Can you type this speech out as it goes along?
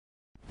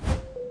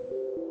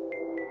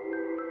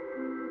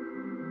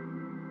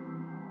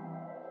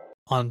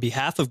On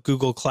behalf of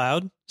Google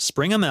Cloud,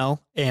 SpringML,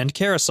 and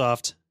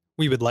Carahsoft,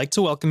 we would like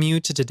to welcome you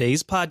to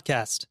today's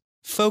podcast,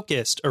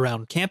 focused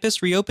around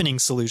campus reopening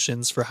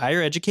solutions for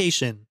higher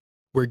education,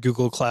 where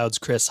Google Cloud's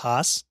Chris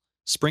Haas,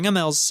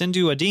 SpringML's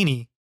Sindhu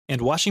Adini,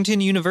 and Washington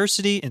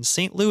University in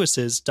St.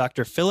 Louis's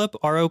Dr. Philip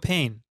R.O.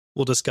 Payne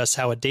will discuss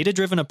how a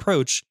data-driven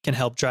approach can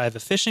help drive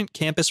efficient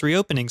campus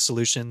reopening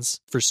solutions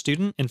for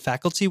student and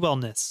faculty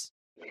wellness.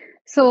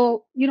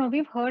 So,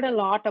 we've heard a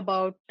lot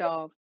about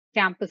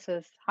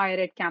campuses, higher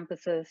ed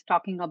campuses,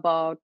 talking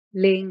about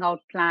laying out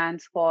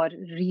plans for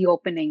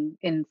reopening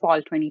in fall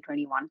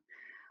 2021.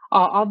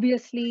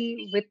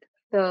 Obviously, with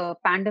the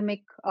pandemic,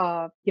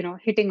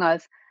 hitting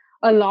us,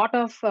 a lot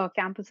of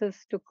campuses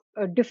took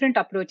different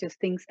approaches,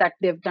 things that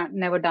they've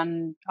never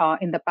done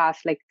in the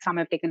past. Like some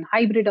have taken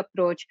hybrid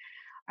approach,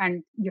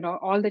 and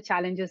all the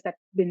challenges that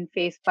been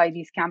faced by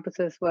these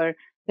campuses were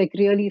like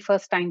really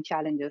first-time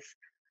challenges.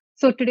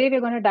 So today we're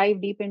going to dive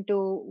deep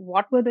into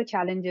what were the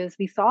challenges.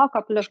 We saw a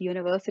couple of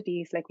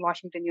universities like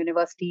Washington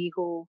University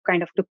who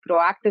kind of took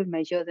proactive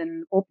measures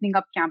in opening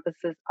up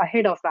campuses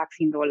ahead of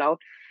vaccine rollout.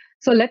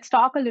 So let's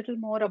talk a little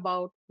more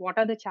about what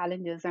are the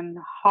challenges and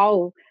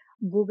how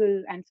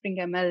Google and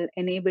SpringML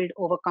enabled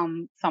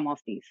overcome some of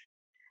these.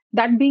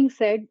 That being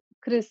said,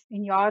 Chris,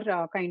 in your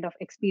kind of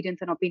experience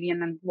and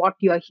opinion and what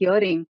you are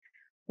hearing,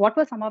 what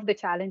were some of the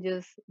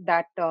challenges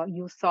that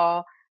you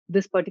saw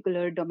this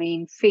particular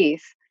domain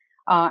face?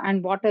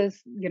 And what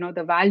is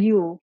the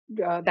value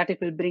that it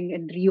will bring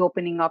in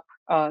reopening up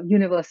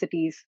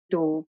universities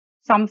to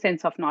some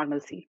sense of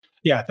normalcy?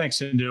 Yeah, thanks,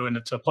 Sindhu, and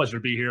it's a pleasure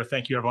to be here.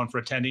 Thank you, everyone, for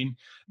attending.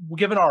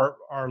 Given our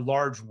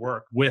large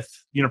work with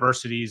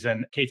universities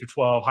and K through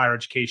 12 higher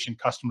education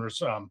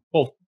customers,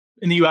 both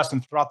in the U.S.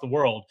 and throughout the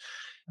world,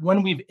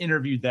 when we've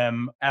interviewed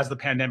them as the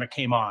pandemic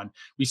came on,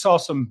 we saw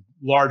some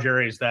large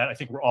areas that I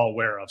think we're all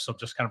aware of. So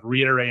just kind of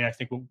reiterating, I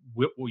think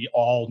what we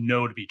all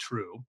know to be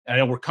true. And I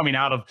know we're coming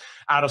out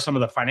of some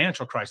of the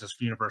financial crisis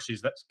for universities.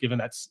 That's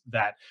given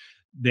that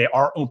they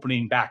are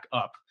opening back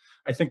up.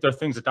 I think there are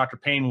things that Dr.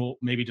 Payne will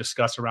maybe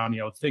discuss around,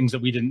 things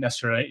that we didn't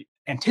necessarily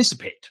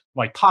anticipate,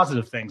 like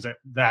positive things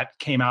that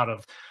came out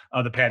of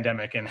the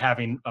pandemic and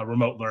having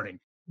remote learning.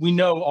 We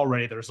know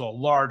already there's a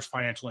large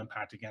financial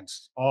impact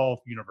against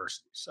all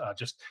universities,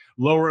 just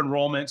lower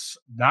enrollments,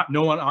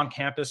 no one on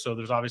campus. So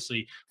there's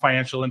obviously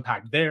financial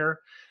impact there.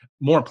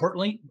 More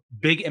importantly,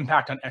 big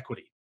impact on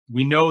equity.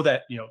 We know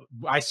that,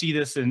 I see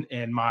this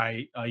in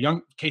my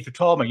young K through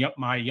 12,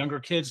 my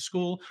younger kids'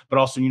 school, but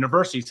also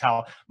universities,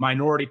 how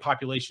minority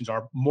populations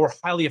are more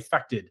highly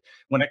affected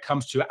when it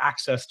comes to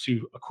access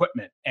to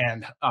equipment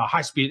and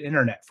high-speed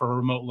internet for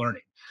remote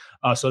learning.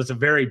 So it's a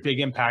very big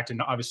impact, and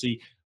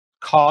obviously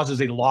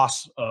causes a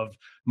loss of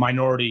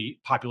minority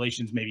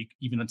populations, maybe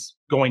even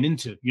going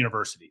into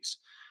universities.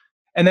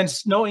 And then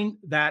knowing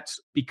that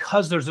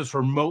because there's this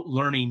remote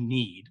learning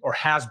need, or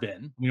has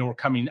been, we're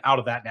coming out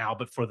of that now,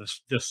 but for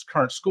this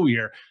current school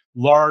year,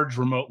 large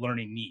remote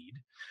learning need,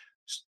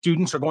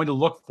 students are going to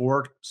look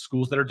for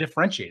schools that are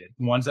differentiated,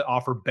 ones that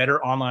offer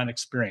better online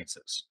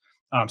experiences.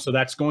 So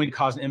that's going to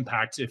cause an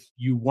impact if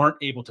you weren't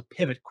able to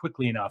pivot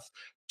quickly enough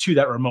to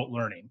that remote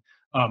learning.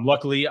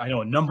 Luckily, I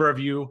know a number of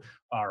you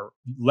are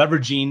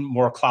leveraging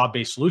more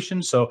cloud-based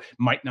solutions, so it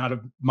might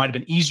have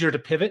been easier to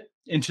pivot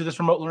into this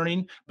remote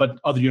learning, but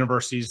other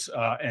universities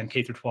and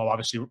K through 12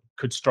 obviously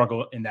could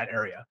struggle in that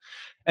area.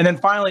 And then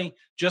finally,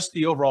 just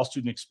the overall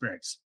student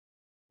experience.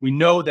 We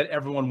know that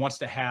everyone wants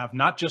to have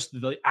not just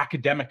the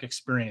academic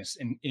experience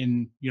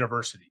in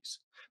universities,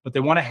 but they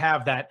want to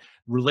have that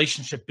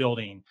relationship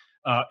building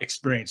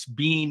experience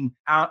being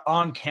out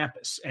on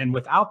campus. And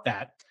without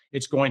that,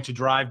 it's going to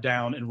drive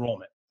down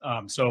enrollment.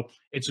 So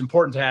it's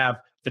important to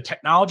have the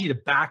technology to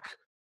back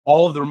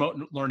all of the remote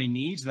learning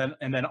needs,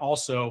 and then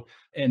also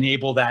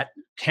enable that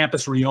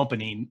campus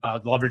reopening,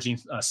 leveraging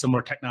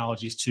similar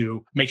technologies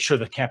to make sure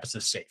the campus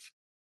is safe.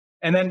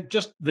 And then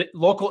just the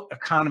local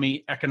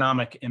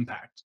economic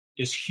impact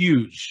is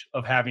huge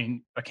of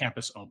having a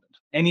campus opened.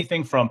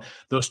 Anything from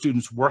those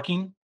students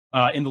working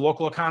in the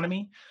local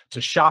economy,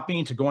 to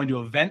shopping, to going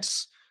to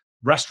events,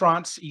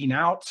 restaurants, eating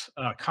out,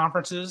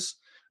 conferences,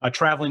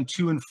 traveling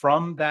to and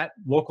from that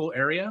local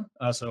area.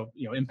 So,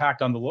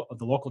 impact on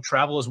the local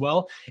travel as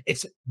well.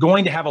 It's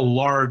going to have a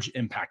large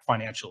impact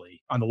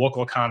financially on the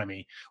local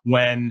economy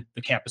when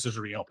the campuses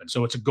are reopened.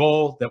 So it's a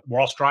goal that we're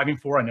all striving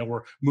for. I know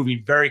we're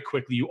moving very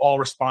quickly. You all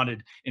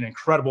responded in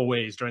incredible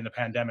ways during the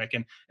pandemic.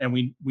 And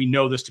we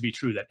know this to be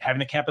true, that having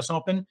the campus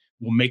open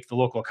will make the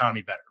local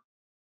economy better.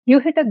 You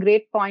hit a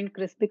great point,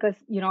 Chris, because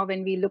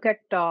when we look at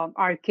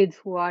our kids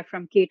who are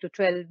from K to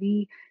 12,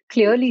 we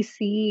clearly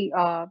see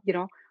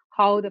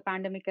how the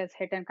pandemic has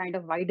hit and kind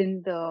of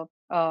widened the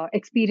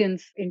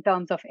experience in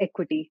terms of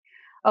equity.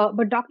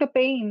 But Dr.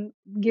 Payne,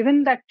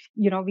 given that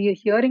we are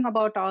hearing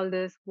about all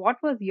this, what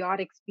was your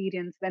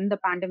experience when the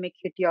pandemic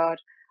hit your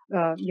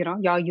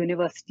your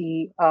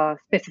university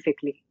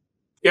specifically?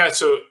 Yeah,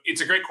 so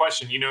it's a great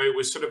question. It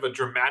was sort of a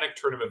dramatic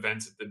turn of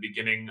events at the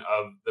beginning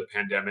of the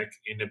pandemic.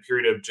 In a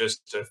period of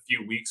just a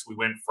few weeks, we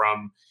went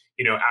from,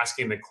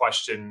 asking the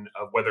question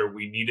of whether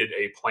we needed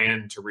a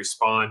plan to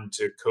respond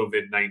to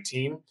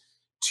COVID-19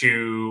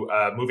 to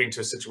moving to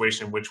a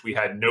situation in which we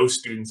had no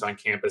students on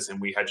campus and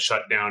we had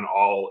shut down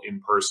all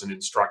in-person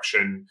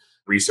instruction,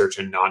 research,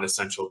 and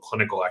non-essential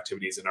clinical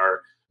activities in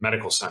our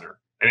medical center.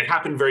 And it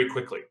happened very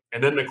quickly.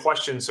 And then the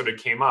question sort of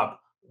came up,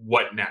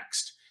 what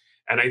next?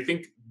 And I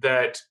think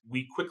that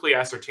we quickly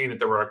ascertained that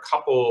there were a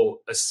couple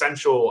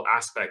essential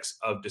aspects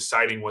of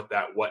deciding what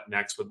that what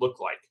next would look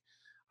like.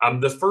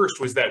 The first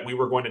was that we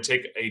were going to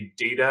take a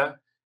data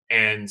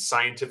and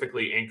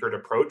scientifically anchored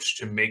approach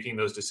to making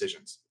those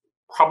decisions.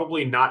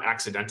 Probably not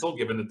accidental,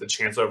 given that the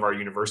chancellor of our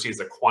university is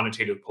a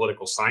quantitative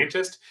political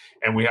scientist,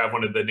 and we have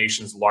one of the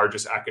nation's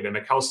largest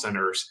academic health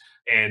centers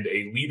and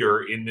a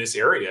leader in this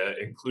area,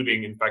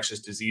 including infectious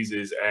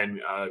diseases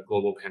and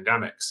global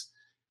pandemics.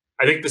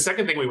 I think the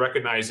second thing we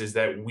recognize is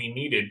that we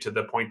needed, to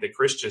the point that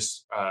Chris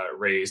just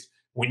raised,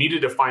 we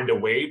needed to find a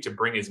way to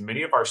bring as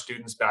many of our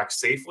students back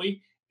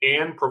safely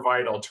and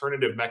provide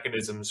alternative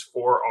mechanisms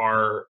for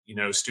our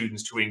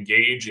students to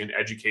engage in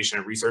education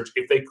and research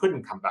if they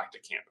couldn't come back to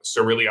campus.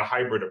 So really a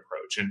hybrid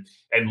approach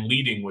and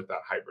leading with that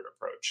hybrid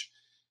approach.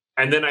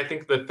 And then I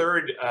think the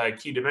third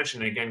key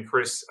dimension, again,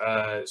 Chris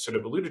sort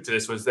of alluded to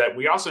this, was that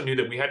we also knew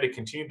that we had to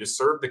continue to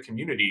serve the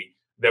community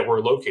that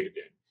we're located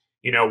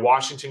in.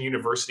 Washington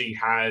University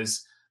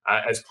has,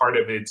 as part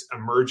of its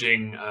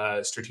emerging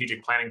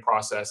strategic planning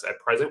process at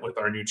present with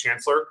our new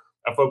chancellor,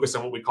 a focus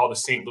on what we call the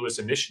St. Louis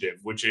Initiative,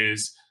 which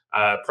is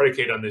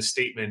predicated on this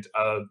statement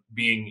of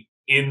being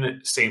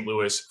in St.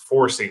 Louis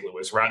for St.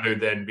 Louis, rather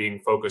than being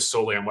focused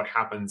solely on what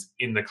happens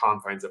in the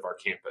confines of our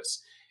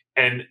campus.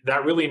 And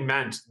that really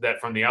meant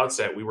that from the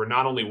outset, we were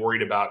not only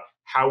worried about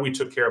how we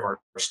took care of our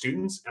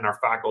students and our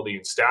faculty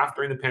and staff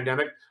during the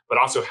pandemic, but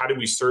also how do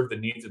we serve the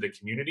needs of the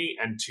community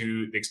and,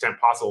 to the extent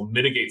possible,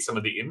 mitigate some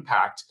of the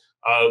impact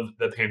of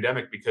the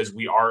pandemic, because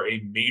we are a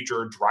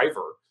major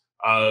driver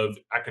of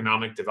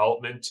economic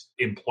development,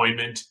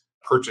 employment,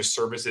 purchase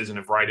services, and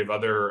a variety of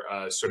other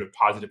sort of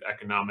positive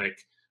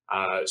economic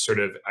sort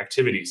of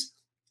activities.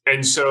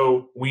 And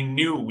so we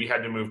knew we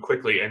had to move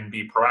quickly and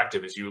be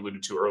proactive, as you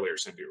alluded to earlier,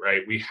 Sindhu,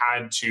 right? We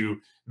had to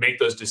make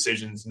those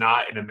decisions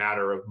not in a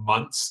matter of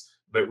months,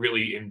 but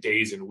really in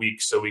days and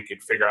weeks, so we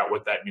could figure out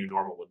what that new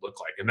normal would look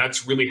like. And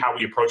that's really how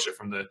we approached it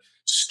from the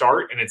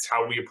start, and it's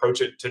how we approach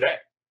it today.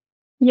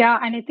 Yeah,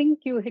 and I think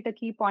you hit a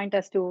key point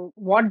as to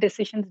what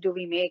decisions do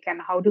we make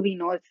and how do we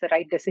know it's the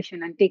right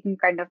decision, and taking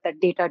kind of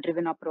that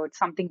data-driven approach,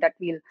 something that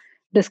we'll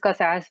discuss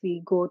as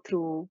we go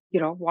through,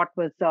 what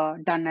was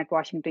done at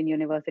Washington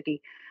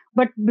University.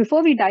 But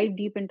before we dive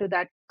deep into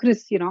that,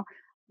 Chris,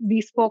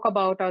 we spoke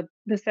about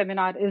this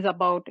seminar is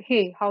about,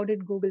 hey, how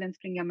did Google and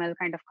SpringML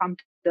kind of come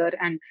together?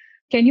 And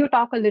can you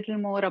talk a little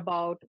more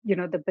about,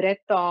 the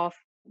breadth of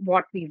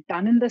what we've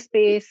done in the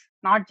space,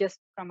 not just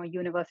from a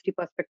university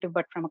perspective,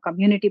 but from a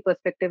community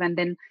perspective, and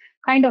then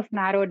kind of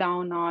narrow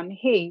down on,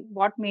 hey,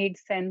 what made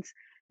sense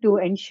to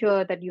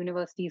ensure that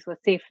universities were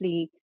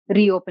safely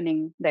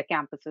reopening their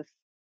campuses?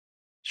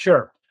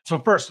 Sure. So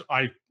first,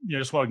 I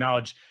just want to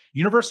acknowledge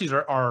universities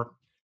are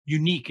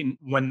unique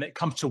when it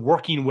comes to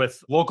working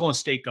with local and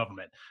state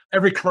government.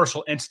 Every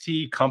commercial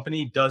entity,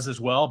 company does as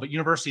well, but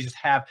universities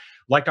have,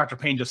 like Dr.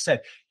 Payne just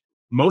said,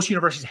 most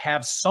universities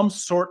have some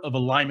sort of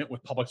alignment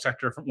with public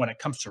sector when it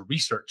comes to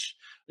research.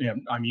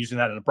 I'm using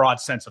that in a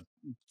broad sense of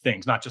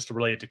things, not just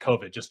related to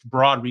COVID, just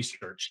broad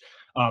research.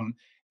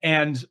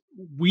 And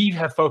we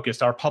have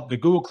focused the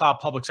Google Cloud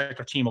public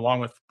sector team,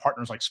 along with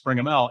partners like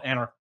SpringML and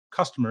our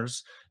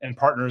customers and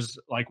partners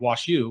like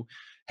WashU,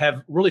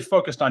 have really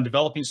focused on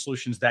developing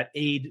solutions that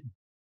aid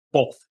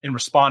both in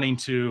responding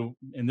to,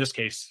 in this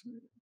case,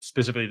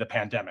 specifically the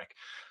pandemic.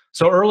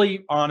 So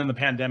early on in the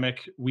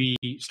pandemic, we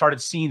started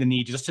seeing the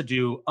need just to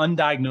do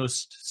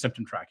undiagnosed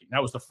symptom tracking.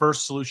 That was the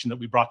first solution that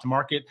we brought to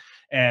market.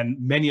 And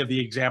many of the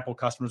example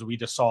customers that we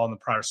just saw on the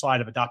prior slide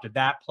have adopted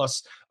that,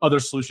 plus other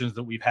solutions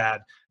that we've had.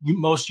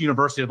 Most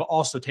universities have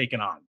also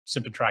taken on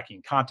symptom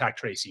tracking, contact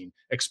tracing,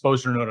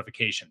 exposure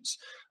notifications,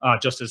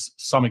 just as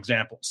some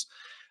examples.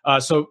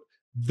 So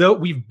though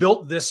we've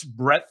built this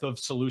breadth of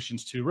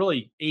solutions to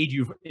really aid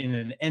you in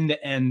an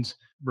end-to-end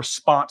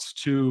response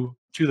to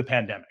the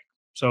pandemic.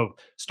 So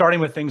starting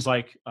with things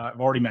like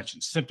I've already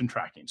mentioned, symptom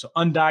tracking. So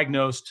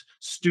undiagnosed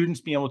students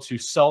being able to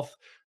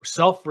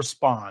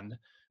self-respond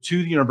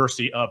to the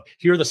university of,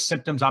 here are the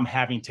symptoms I'm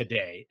having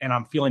today, and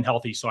I'm feeling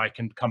healthy, so I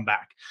can come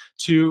back.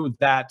 To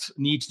that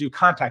need to do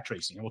contact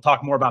tracing. And we'll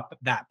talk more about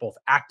that, both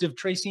active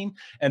tracing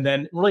and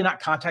then really not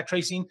contact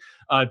tracing,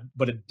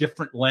 but a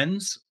different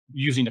lens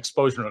using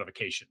exposure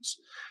notifications.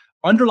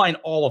 Underlying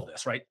all of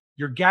this, right?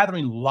 You're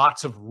gathering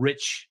lots of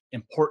rich,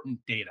 important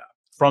data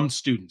from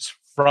students,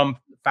 from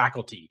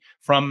faculty,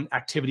 from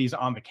activities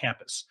on the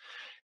campus.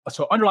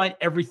 So underlying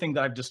everything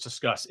that I've just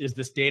discussed is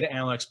this data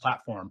analytics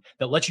platform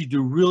that lets you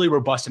do really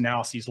robust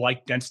analyses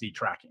like density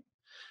tracking,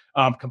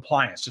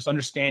 compliance, just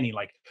understanding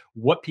like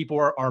what people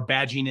are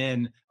badging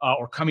in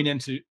or coming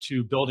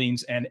into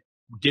buildings, and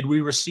did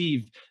we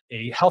receive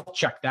a health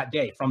check that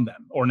day from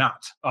them or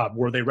not?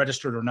 Were they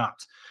registered or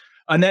not?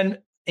 And then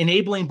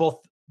enabling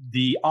both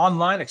the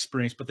online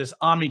experience, but this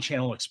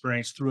omni-channel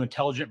experience through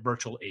intelligent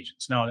virtual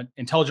agents. Now, an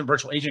intelligent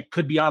virtual agent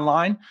could be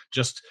online,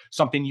 just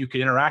something you could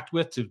interact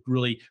with to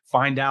really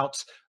find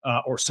out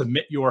or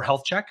submit your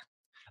health check,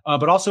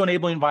 but also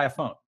enabling via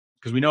phone.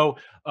 Because we know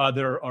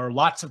there are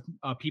lots of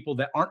people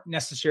that aren't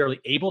necessarily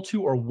able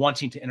to or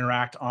wanting to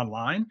interact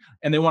online,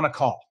 and they want to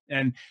call.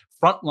 And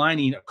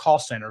frontlining a call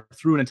center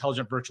through an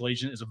intelligent virtual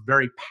agent is a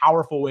very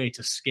powerful way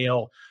to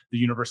scale the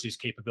university's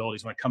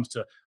capabilities when it comes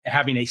to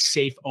having a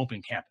safe,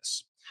 open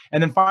campus.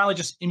 And then finally,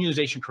 just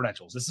immunization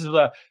credentials. This is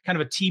a kind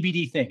of a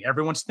TBD thing.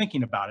 Everyone's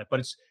thinking about it, but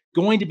it's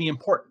going to be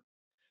important.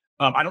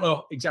 I don't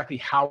know exactly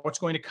how it's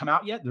going to come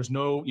out yet. There's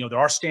no, there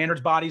are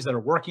standards bodies that are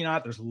working on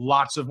it. There's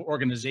lots of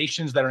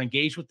organizations that are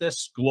engaged with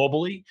this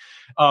globally.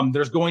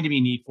 There's going to be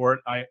a need for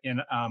it.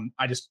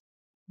 I just,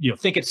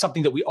 think it's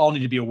something that we all need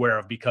to be aware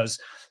of, because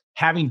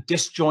having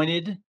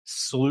disjointed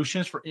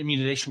solutions for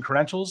immunization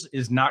credentials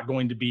is not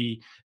going to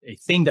be a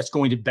thing that's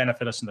going to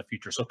benefit us in the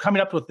future. So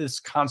coming up with this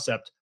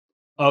concept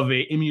of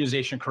a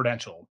immunization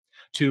credential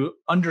to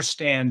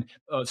understand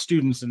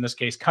students, in this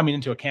case, coming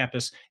into a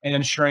campus and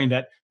ensuring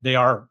that they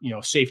are,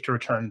 safe to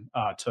return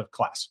to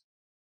class.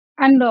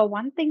 And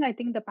one thing I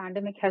think the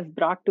pandemic has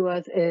brought to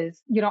us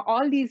is,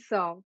 all these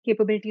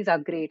capabilities are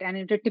great. And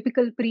in a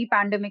typical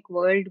pre-pandemic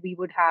world, we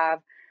would have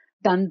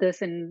done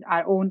this in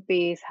our own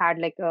pace, had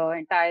like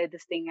entire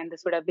this thing, and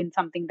this would have been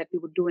something that we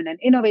would do in an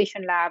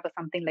innovation lab or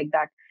something like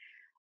that.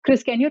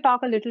 Chris, can you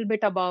talk a little bit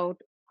about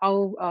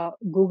how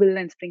Google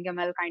and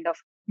SpringML kind of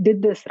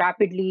did this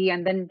rapidly?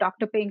 And then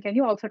Dr. Payne, can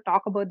you also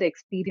talk about the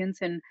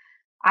experience in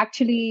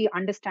actually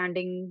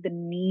understanding the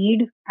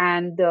need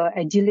and the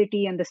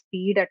agility and the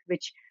speed at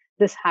which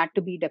this had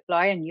to be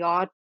deployed, and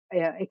your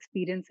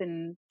experience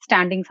in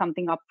standing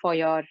something up for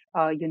your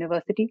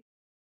university?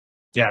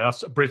 Yeah,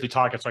 let's briefly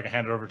talk it so I can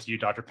hand it over to you,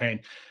 Dr. Payne.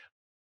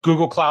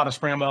 Google Cloud and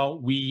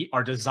SpringML, we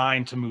are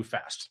designed to move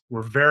fast.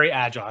 We're very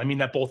agile. I mean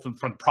that both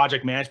from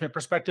project management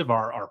perspective,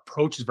 our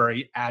approach is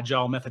very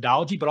agile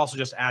methodology, but also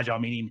just agile,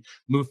 meaning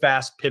move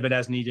fast, pivot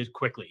as needed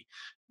quickly.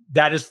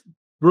 That is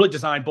really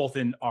designed both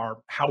in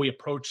how we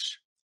approach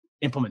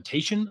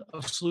implementation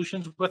of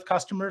solutions with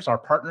customers, our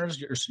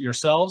partners,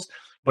 yourselves,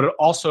 but it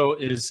also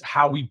is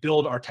how we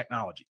build our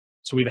technology.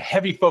 So we have a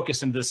heavy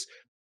focus in this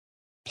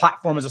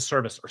platform as a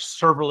service or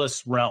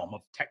serverless realm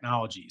of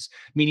technologies,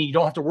 meaning you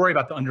don't have to worry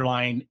about the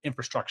underlying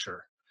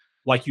infrastructure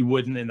like you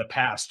would in the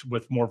past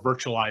with more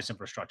virtualized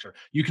infrastructure.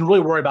 You can really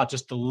worry about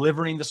just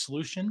delivering the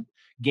solution,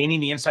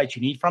 gaining the insights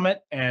you need from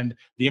it, and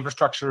the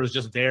infrastructure is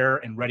just there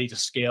and ready to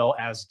scale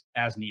as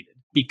needed.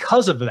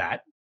 Because of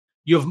that,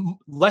 you have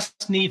less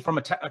need from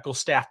a technical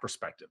staff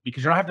perspective,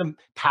 because you're not having to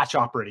patch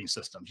operating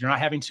systems. You're not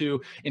having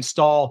to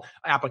install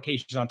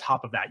applications on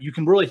top of that. You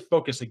can really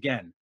focus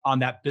again on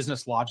that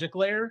business logic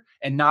layer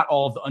and not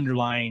all of the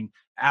underlying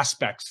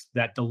aspects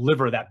that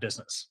deliver that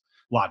business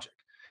logic.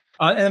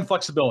 And then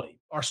flexibility.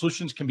 Our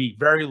solutions can be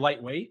very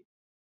lightweight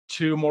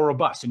to more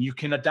robust, and you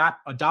can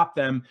adopt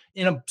them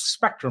in a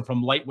spectrum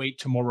from lightweight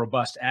to more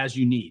robust as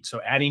you need. So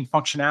adding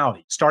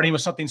functionality, starting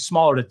with something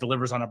smaller that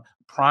delivers on a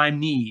prime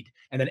need,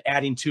 and then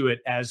adding to it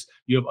as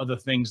you have other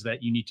things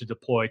that you need to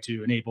deploy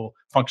to enable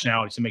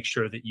functionality to make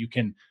sure that you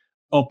can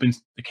open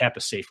the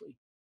campus safely.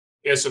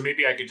 Yeah, so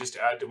maybe I could just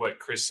add to what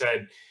Chris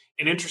said.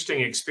 An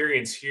interesting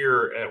experience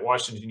here at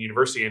Washington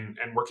University and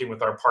working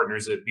with our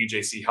partners at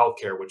BJC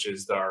Healthcare, which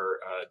is our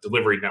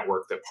delivery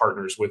network that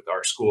partners with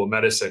our School of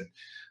Medicine.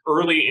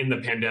 Early in the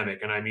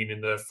pandemic, and I mean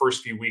in the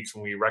first few weeks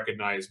when we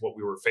recognized what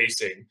we were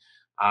facing,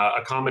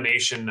 a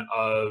combination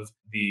of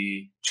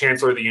the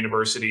chancellor of the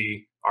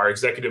university, our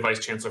executive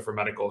vice chancellor for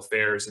medical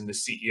affairs, and the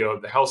CEO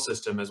of the health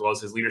system, as well as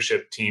his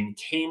leadership team,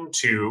 came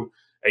to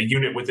a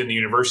unit within the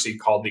university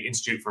called the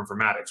Institute for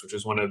Informatics, which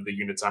is one of the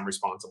units I'm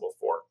responsible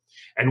for.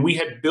 And we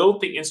had built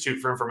the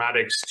Institute for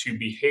Informatics to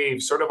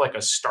behave sort of like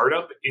a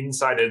startup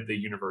inside of the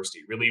university,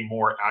 really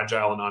more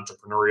agile and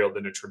entrepreneurial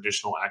than a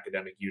traditional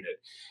academic unit.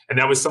 And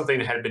that was something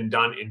that had been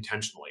done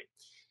intentionally.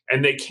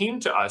 And they came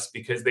to us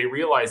because they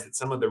realized that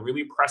some of the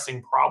really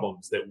pressing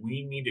problems that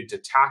we needed to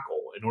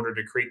tackle in order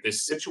to create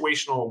this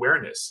situational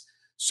awareness,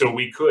 so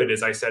we could,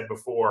 as I said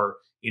before,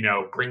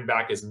 bring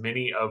back as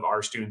many of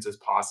our students as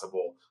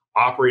possible,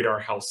 operate our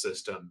health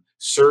system,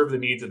 serve the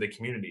needs of the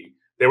community.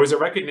 There was a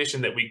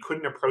recognition that we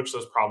couldn't approach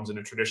those problems in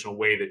a traditional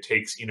way that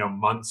takes,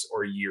 months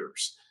or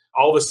years.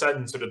 All of a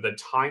sudden, sort of the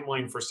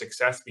timeline for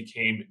success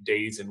became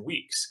days and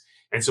weeks.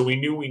 And so we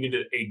knew we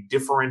needed a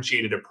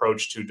differentiated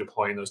approach to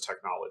deploying those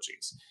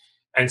technologies.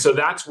 And so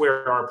that's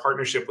where our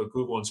partnership with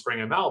Google and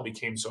SpringML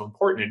became so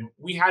important. And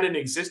we had an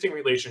existing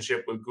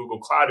relationship with Google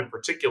Cloud in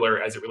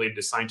particular as it related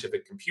to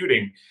scientific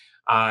computing.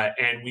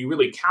 And we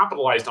really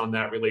capitalized on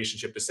that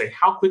relationship to say,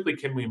 how quickly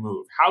can we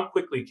move? How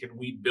quickly can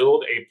we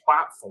build a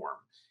platform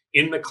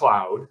in the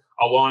cloud,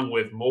 along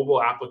with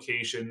mobile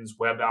applications,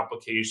 web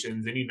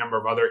applications, any number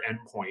of other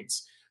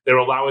endpoints that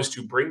allow us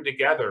to bring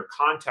together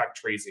contact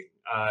tracing,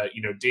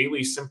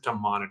 daily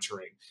symptom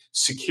monitoring,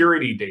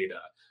 security data,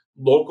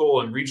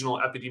 local and regional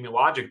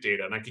epidemiologic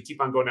data, and I could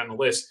keep on going down the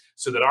list,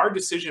 so that our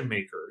decision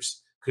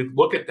makers could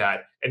look at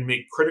that and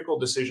make critical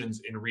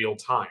decisions in real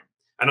time.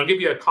 And I'll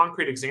give you a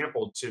concrete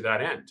example to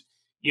that end.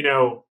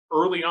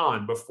 Early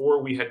on,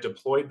 before we had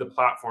deployed the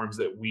platforms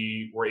that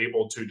we were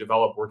able to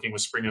develop working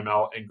with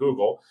SpringML and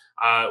Google,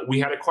 we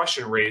had a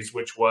question raised,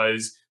 which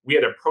was we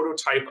had a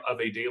prototype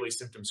of a daily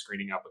symptom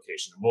screening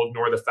application. And we'll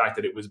ignore the fact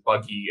that it was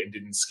buggy and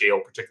didn't scale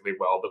particularly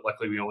well, but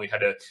luckily we only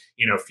had a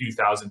few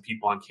thousand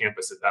people on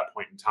campus at that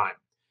point in time.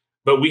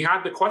 But we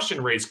had the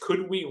question raised,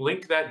 could we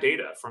link that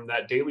data from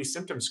that daily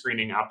symptom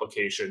screening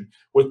application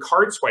with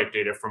card swipe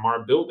data from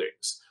our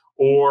buildings,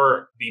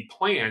 or the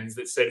plans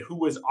that said who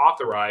was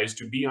authorized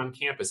to be on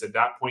campus at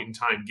that point in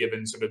time,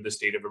 given sort of the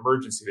state of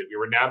emergency that we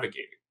were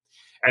navigating?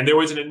 And there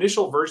was an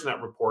initial version of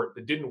that report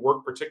that didn't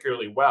work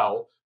particularly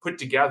well put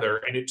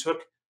together, and it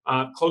took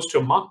close to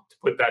a month to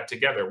put that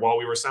together while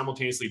we were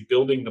simultaneously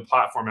building the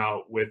platform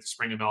out with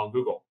SpringML and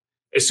Google.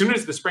 As soon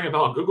as the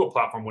SpringML and Google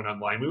platform went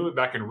online, we went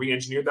back and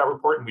re-engineered that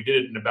report, and we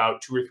did it in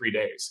about 2 or 3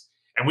 days.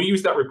 And we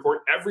use that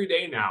report every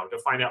day now to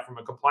find out from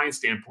a compliance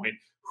standpoint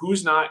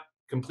who's not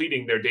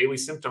completing their daily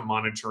symptom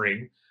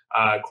monitoring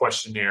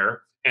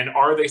questionnaire, and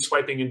are they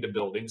swiping into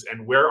buildings,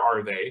 and where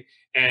are they,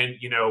 and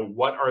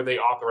what are they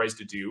authorized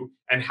to do,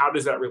 and how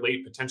does that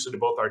relate potentially to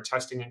both our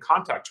testing and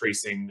contact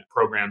tracing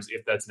programs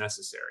if that's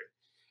necessary.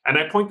 And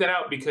I point that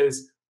out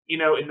because in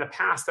the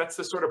past, that's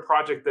the sort of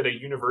project that a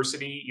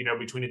university,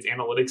 between its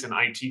analytics and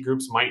IT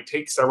groups, might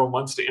take several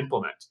months to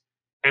implement.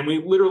 And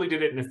we literally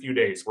did it in a few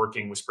days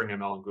working with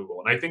SpringML and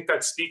Google. And I think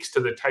that speaks to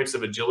the types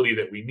of agility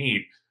that we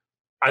need.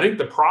 I think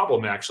the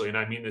problem, actually, and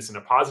I mean this in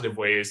a positive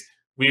way, is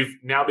we've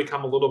now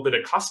become a little bit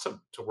accustomed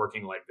to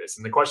working like this.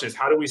 And the question is,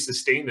 how do we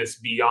sustain this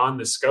beyond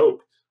the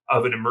scope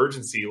of an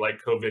emergency like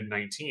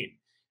COVID-19?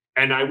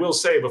 And I will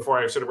say, before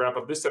I sort of wrap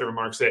up this set of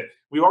remarks, that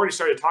we've already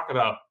started to talk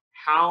about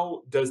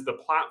how does the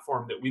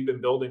platform that we've been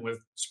building with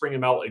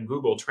SpringML and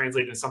Google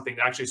translate into something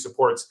that actually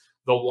supports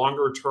the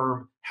longer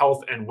term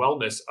health and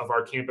wellness of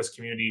our campus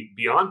community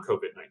beyond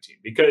COVID-19?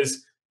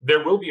 Because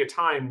there will be a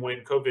time when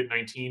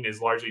COVID-19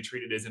 is largely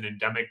treated as an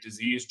endemic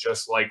disease,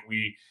 just like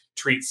we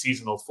treat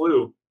seasonal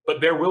flu,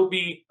 but there will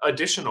be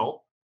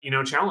additional,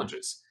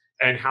 challenges.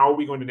 And how are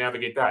we going to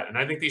navigate that? And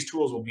I think these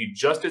tools will be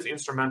just as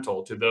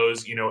instrumental to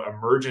those,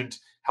 emergent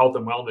health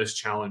and wellness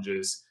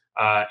challenges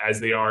as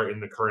they are in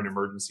the current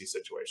emergency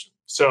situation.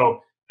 So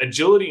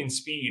agility and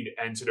speed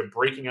and sort of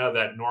breaking out of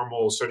that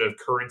normal sort of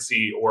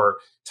currency or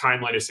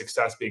timeline of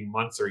success being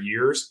months or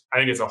years, I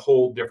think it's a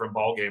whole different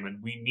ballgame.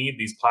 And we need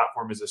these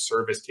platform as a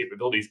service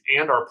capabilities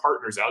and our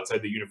partners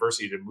outside the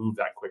university to move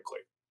that quickly.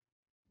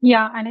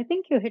 Yeah, and I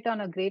think you hit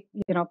on a great,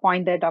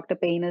 point there, Dr.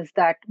 Payne, is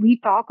that we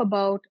talk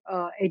about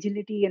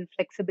agility and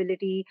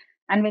flexibility.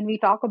 And when we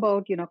talk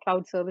about,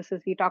 cloud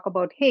services, we talk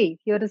about, hey,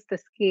 here is the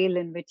scale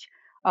in which,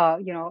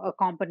 a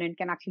component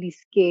can actually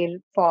scale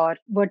for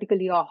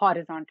vertically or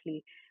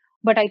horizontally.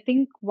 But I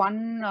think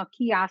one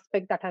key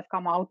aspect that has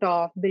come out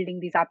of building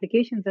these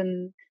applications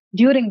and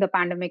during the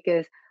pandemic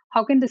is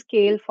how can the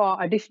scale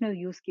for additional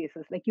use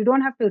cases? Like you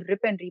don't have to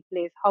rip and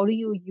replace. How do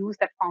you use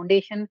that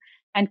foundation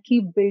and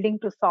keep building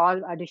to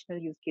solve additional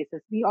use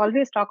cases? We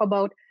always talk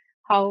about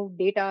how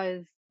data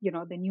is,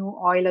 the new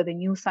oil or the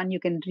new sun. You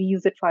can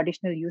reuse it for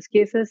additional use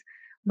cases.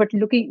 But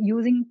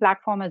using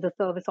platform as a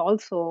service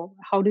also,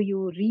 how do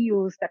you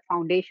reuse that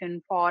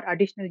foundation for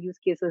additional use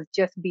cases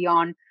just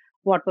beyond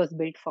what was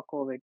built for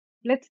COVID?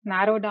 Let's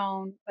narrow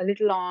down a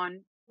little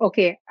on,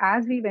 okay,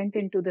 as we went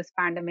into this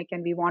pandemic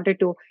and we wanted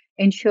to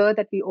ensure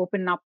that we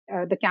open up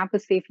the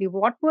campus safely,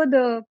 what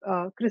were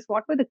Chris,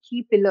 what were the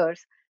key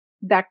pillars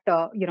that,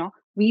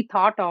 we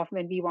thought of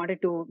when we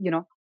wanted to,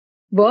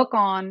 work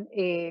on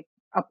a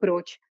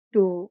approach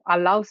to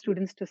allow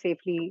students to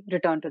safely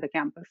return to the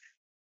campus?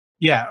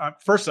 Yeah,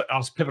 first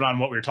I'll pivot on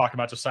what we were talking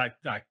about, just like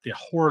the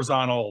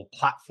horizontal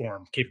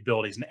platform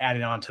capabilities and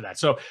adding on to that.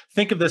 So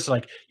think of this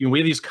like, we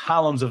have these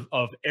columns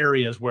of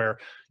areas where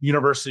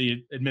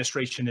university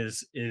administration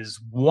is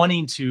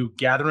wanting to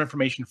gather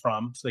information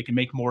from so they can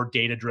make more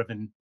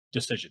data-driven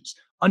decisions.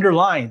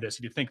 Underlying this,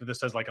 if you think of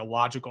this as like a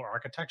logical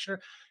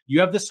architecture, you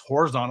have this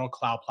horizontal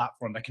cloud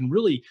platform that can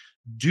really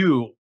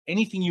do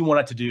anything you want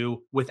it to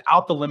do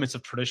without the limits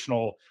of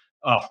traditional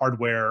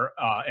hardware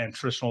and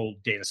traditional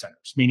data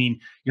centers, meaning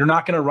you're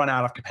not going to run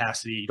out of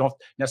capacity. You don't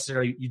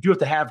necessarily, you do have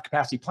to have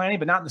capacity planning,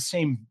 but not in the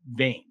same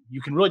vein. You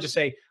can really just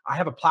say, I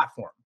have a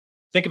platform.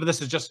 Think of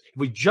this as if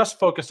we just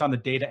focus on the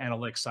data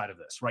analytics side of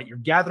this, right? You're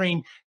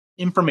gathering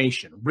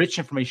information, rich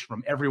information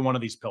from every one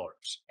of these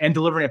pillars and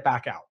delivering it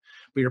back out.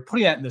 But you're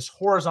putting that in this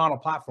horizontal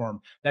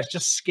platform that's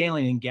just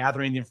scaling and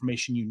gathering the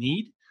information you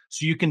need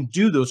so you can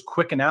do those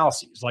quick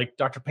analyses. Like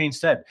Dr. Payne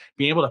said,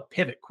 being able to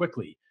pivot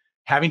quickly,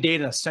 having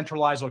data in a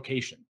centralized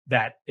location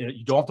that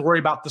you don't have to worry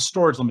about the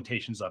storage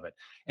limitations of it.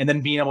 And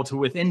then being able to,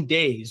 within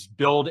days,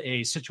 build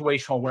a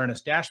situational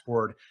awareness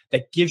dashboard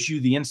that gives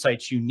you the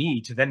insights you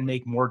need to then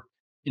make more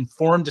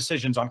informed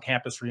decisions on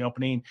campus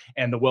reopening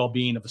and the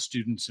well-being of the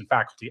students and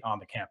faculty on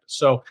the campus.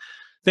 So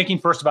thinking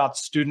first about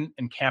student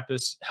and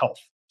campus health.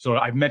 So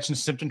I've mentioned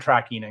symptom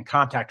tracking and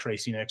contact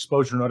tracing and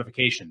exposure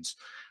notifications.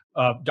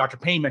 Dr.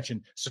 Payne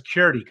mentioned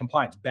security,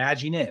 compliance,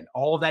 badging in,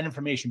 all of that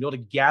information, be able to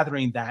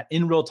gathering that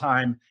in real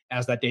time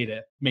as that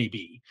data may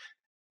be,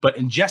 but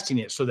ingesting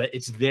it so that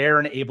it's there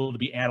and able to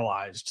be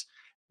analyzed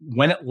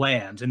when it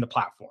lands in the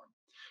platform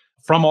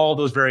from all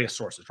those various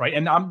sources, right?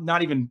 And I'm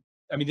not even,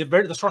 I mean,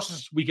 the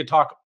sources we could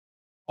talk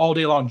all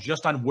day long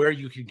just on where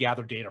you could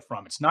gather data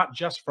from. It's not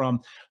just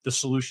from the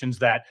solutions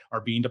that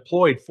are being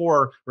deployed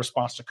for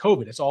response to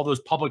COVID. It's all those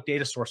public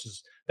data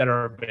sources that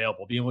are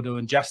available, being able to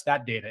ingest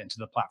that data into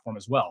the platform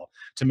as well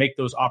to make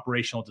those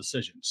operational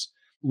decisions,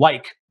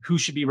 like who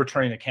should be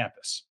returning to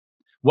campus.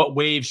 What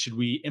waves should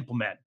we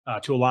implement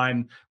to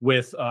align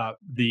with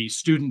the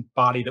student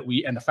body that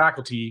we and the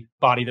faculty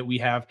body that we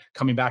have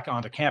coming back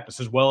onto campus,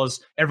 as well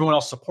as everyone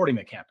else supporting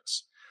the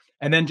campus?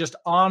 And then just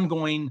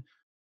ongoing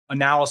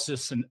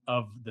analysis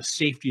of the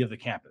safety of the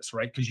campus,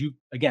 right? Because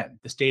again,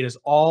 this data is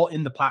all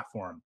in the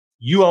platform.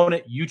 You own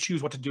it. You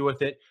choose what to do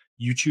with it.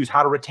 You choose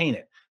how to retain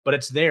it, but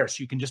it's there.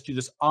 So you can just do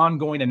this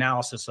ongoing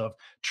analysis of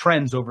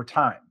trends over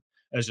time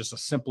as just a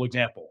simple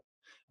example.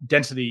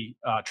 Density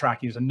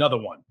tracking is another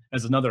one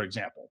as another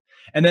example.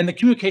 And then the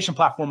communication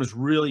platform is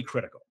really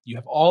critical. You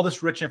have all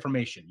this rich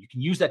information. You can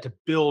use that to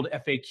build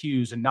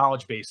FAQs and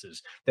knowledge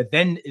bases that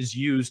then is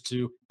used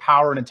to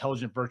power an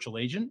intelligent virtual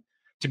agent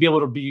to be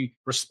able to be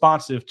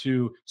responsive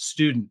to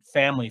student,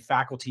 family,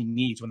 faculty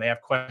needs when they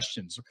have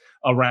questions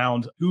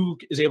around who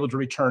is able to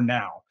return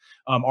now.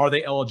 Are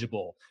they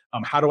eligible?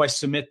 How do I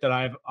submit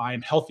that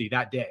I'm healthy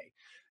that day?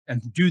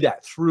 And do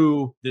that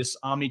through this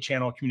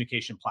omni-channel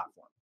communication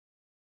platform.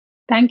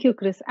 Thank you,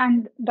 Chris.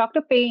 And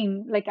Dr.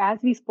 Payne, like as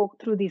we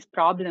spoke through these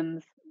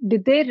problems,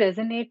 did they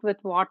resonate with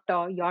what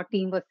your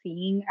team was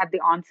seeing at the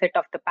onset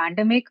of the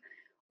pandemic?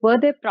 Were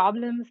there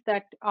problems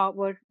that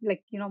were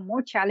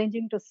more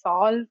challenging to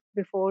solve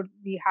before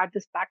we had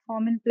this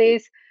platform in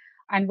place?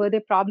 And were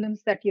there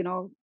problems that,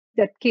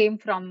 that came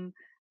from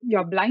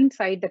your blind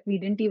side that we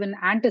didn't even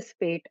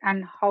anticipate?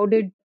 And how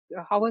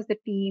was the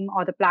team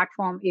or the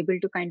platform able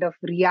to kind of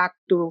react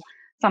to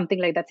something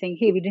like that, saying,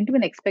 hey, we didn't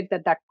even expect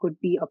that could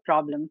be a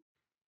problem?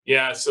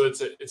 Yeah, so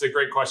it's a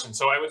great question.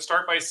 So I would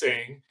start by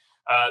saying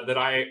that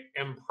I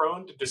am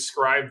prone to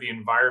describe the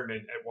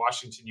environment at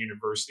Washington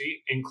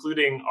University,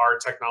 including our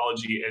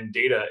technology and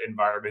data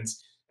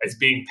environments, as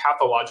being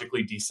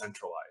pathologically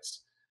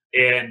decentralized.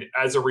 And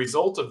as a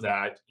result of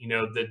that,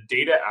 the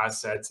data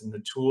assets and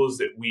the tools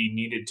that we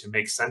needed to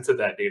make sense of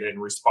that data in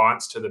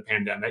response to the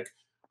pandemic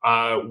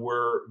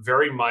were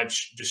very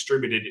much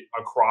distributed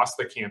across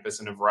the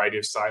campus in a variety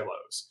of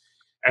silos.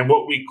 And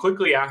what we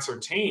quickly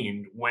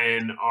ascertained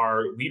when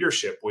our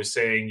leadership was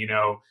saying,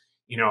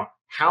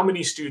 how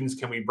many students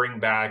can we bring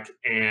back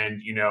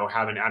and,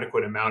 have an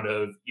adequate amount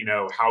of,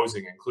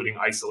 housing, including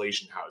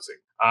isolation housing?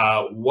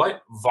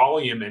 What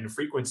volume and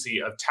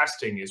frequency of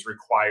testing is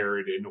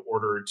required in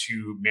order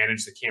to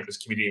manage the campus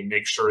community and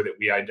make sure that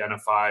we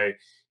identify,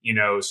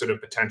 sort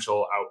of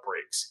potential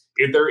outbreaks?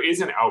 If there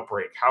is an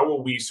outbreak, how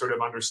will we sort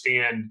of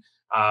understand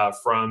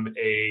from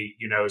a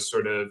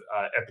sort of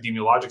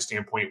epidemiologic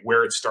standpoint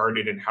where it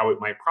started and how it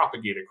might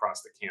propagate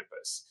across the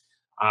campus?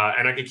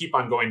 And I could keep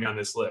on going down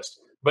this list.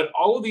 But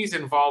all of these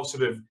involve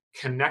sort of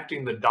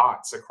connecting the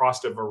dots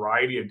across a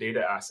variety of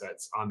data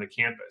assets on the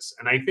campus.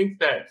 And I think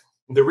that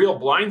the real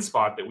blind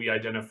spot that we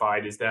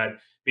identified is that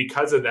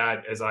because of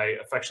that, as I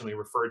affectionately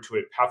referred to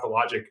it,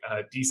 pathologic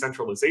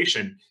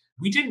decentralization,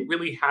 we didn't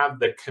really have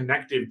the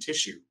connective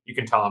tissue. You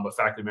can tell I'm a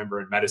faculty member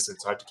in medicine,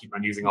 so I have to keep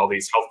on using all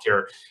these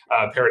healthcare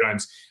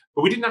paradigms.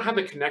 But we did not have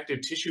the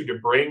connective tissue to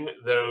bring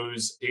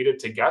those data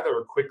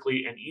together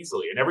quickly and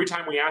easily. And every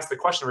time we asked the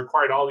question, it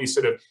required all these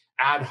sort of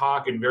ad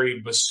hoc and very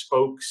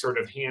bespoke sort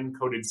of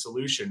hand-coded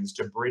solutions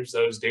to bridge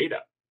those data.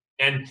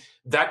 And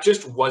that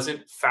just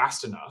wasn't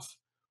fast enough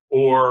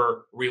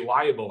or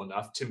reliable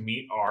enough to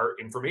meet our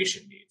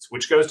information needs,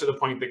 which goes to the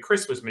point that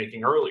Chris was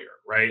making earlier,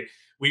 right?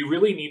 We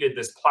really needed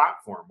this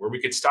platform where we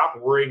could stop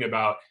worrying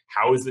about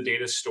how is the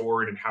data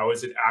stored and how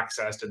is it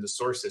accessed in the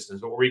source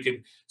systems, but where we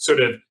could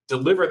sort of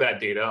deliver that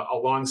data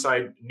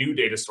alongside new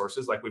data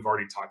sources like we've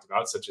already talked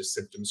about, such as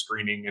symptom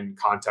screening and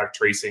contact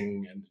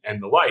tracing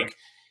and the like,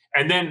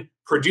 and then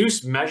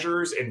produce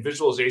measures and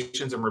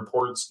visualizations and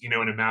reports, in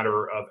a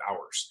matter of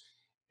hours.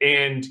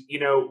 And,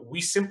 we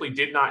simply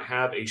did not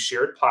have a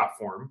shared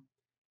platform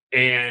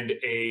and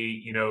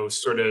a,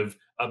 sort of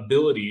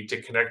ability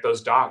to connect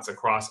those dots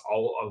across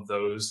all of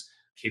those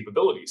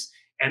capabilities.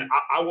 And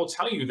I will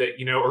tell you that,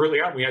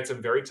 early on, we had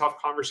some very tough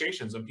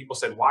conversations when people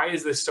said, why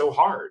is this so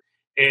hard?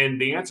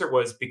 And the answer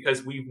was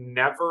because we've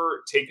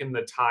never taken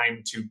the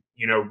time to,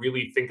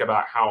 really think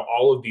about how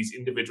all of these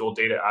individual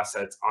data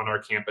assets on our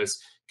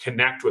campus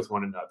connect with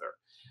one another.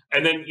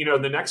 And then,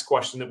 the next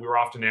question that we were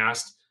often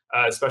asked,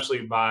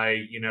 especially by,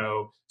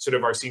 sort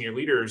of our senior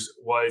leaders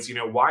was,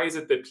 why is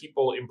it that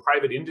people in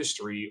private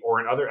industry or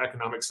in other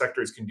economic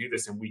sectors can do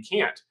this and we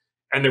can't?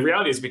 And the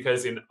reality is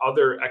because in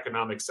other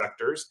economic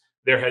sectors,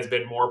 there has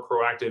been more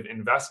proactive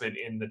investment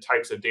in the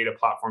types of data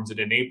platforms that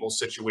enable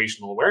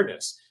situational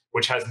awareness,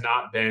 which has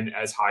not been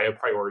as high a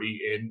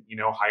priority in,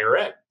 higher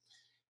ed.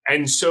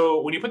 And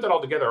so when you put that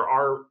all together,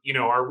 our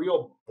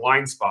real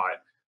blind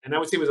spot and I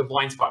would say it was a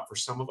blind spot for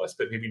some of us,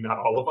 but maybe not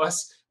all of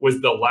us,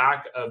 was the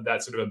lack of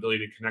that sort of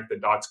ability to connect the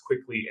dots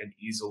quickly and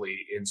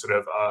easily in sort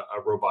of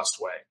a robust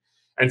way.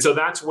 And so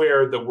that's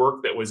where the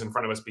work that was in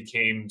front of us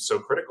became so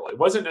critical. It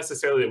wasn't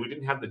necessarily that we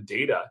didn't have the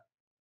data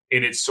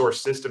in its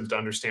source systems to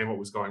understand what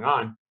was going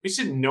on. We just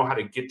didn't know how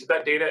to get to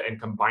that data and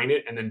combine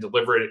it and then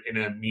deliver it in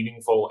a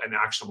meaningful and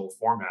actionable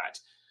format.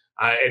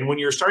 And when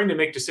you're starting to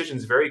make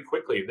decisions very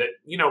quickly that,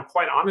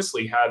 quite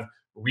honestly have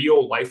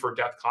real life or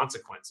death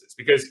consequences,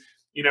 because,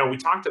 we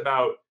talked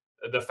about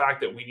the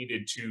fact that we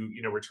needed to,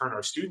 return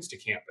our students to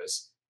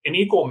campus. In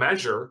equal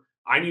measure,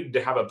 I needed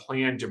to have a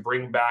plan to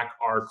bring back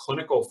our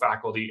clinical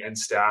faculty and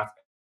staff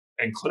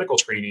and clinical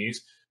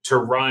trainees to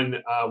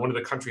run one of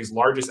the country's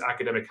largest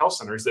academic health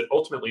centers that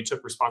ultimately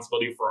took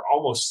responsibility for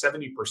almost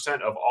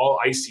 70% of all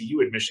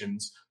ICU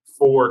admissions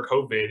for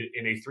COVID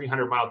in a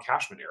 300-mile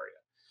catchment area.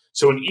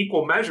 So in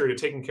equal measure to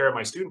taking care of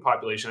my student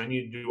population, I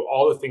needed to do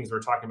all the things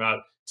we're talking about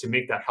to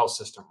make that health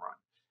system run.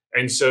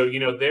 And so,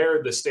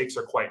 there the stakes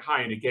are quite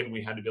high. And again,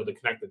 we had to be able to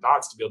connect the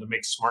dots to be able to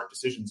make smart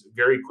decisions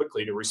very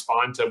quickly to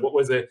respond to what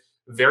was a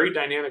very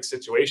dynamic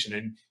situation.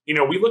 And,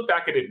 we look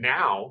back at it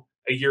now,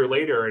 a year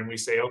later, and we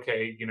say,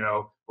 okay,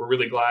 we're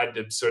really glad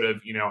to sort of,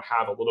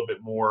 have a little bit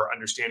more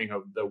understanding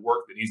of the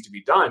work that needs to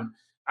be done.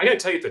 I got to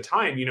tell you, at the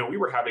time, we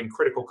were having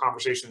critical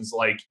conversations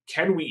like,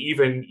 can we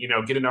even,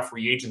 get enough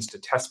reagents to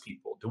test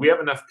people? Do we have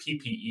enough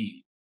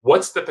PPE?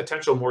 What's the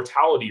potential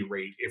mortality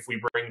rate if we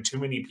bring too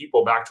many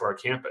people back to our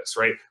campus,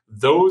 right?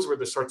 Those were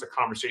the sorts of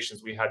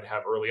conversations we had to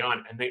have early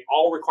on, and they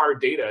all require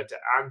data to,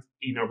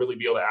 really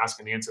be able to ask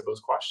and answer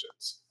those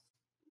questions.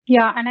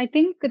 Yeah, and I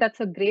think that's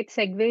a great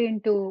segue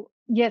into,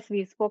 yes,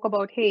 we spoke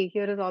about, hey,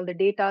 here is all the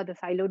data, the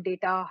siloed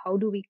data. How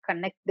do we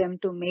connect them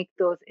to make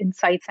those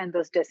insights and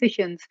those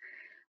decisions?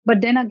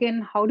 But then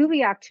again, how do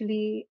we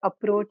actually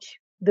approach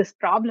this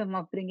problem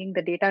of bringing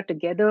the data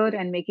together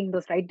and making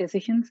those right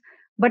decisions,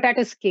 but at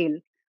a scale?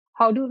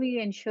 How do we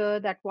ensure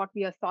that what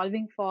we are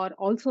solving for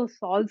also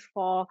solves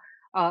for,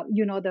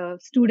 the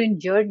student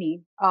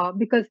journey?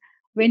 Because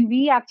when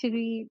we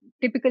actually,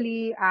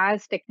 typically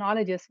as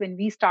technologists, when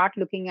we start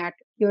looking at,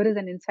 here is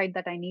an insight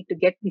that I need to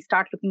get, we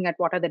start looking at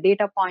what are the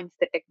data points,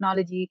 the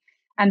technology,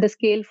 and the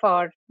scale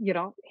for,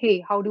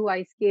 hey, how do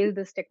I scale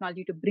this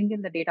technology to bring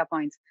in the data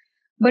points?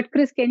 But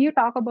Chris, can you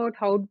talk about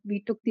how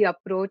we took the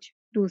approach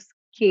to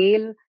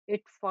scale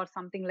it for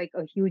something like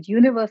a huge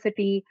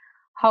university,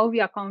 how we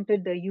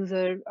accounted the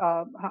user,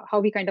 how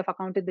we kind of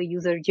accounted the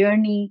user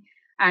journey,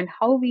 and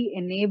how we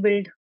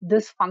enabled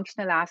this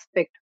functional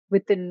aspect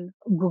within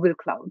Google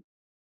Cloud?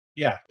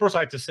 Yeah, first I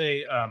have to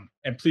say,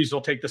 and please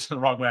don't take this in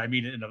the wrong way, I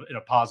mean it in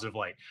a positive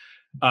light.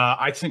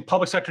 I think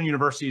public sector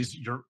universities,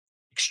 you're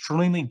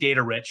extremely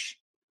data rich.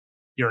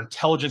 You're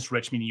intelligence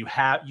rich, meaning you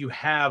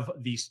have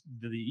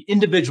the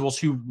individuals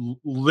who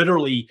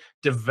literally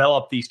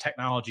develop these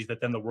technologies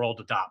that then the world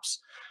adopts.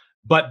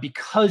 But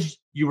because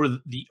you were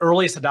the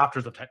earliest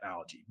adopters of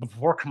technology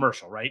before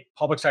commercial, right?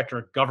 Public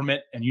sector,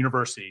 government, and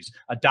universities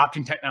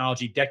adopting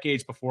technology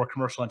decades before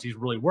commercial entities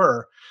really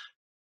were.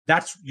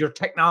 That's your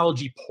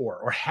technology poor,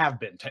 or have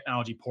been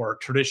technology poor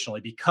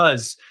traditionally,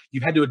 because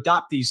you've had to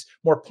adopt these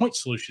more point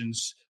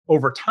solutions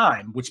over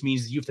time, which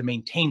means you have to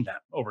maintain them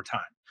over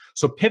time.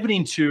 So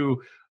pivoting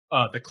to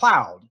the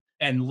cloud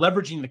and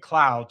leveraging the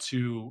cloud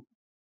to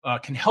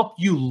can help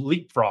you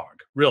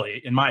leapfrog,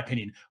 really, in my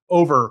opinion,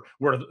 over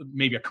where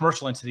maybe a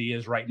commercial entity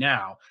is right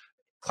now.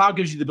 Cloud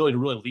gives you the ability to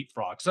really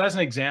leapfrog. So as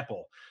an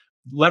example,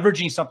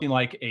 leveraging something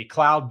like a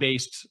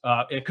cloud-based,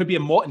 it could be a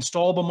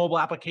installable mobile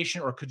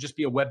application, or it could just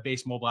be a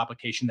web-based mobile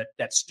application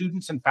that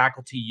students and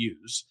faculty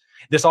use.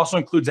 This also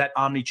includes that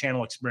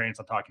omni-channel experience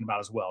I'm talking about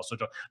as well. So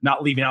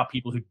not leaving out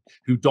people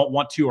who don't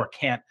want to or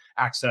can't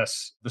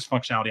access this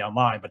functionality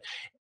online, but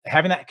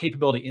having that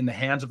capability in the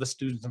hands of the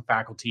students and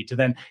faculty to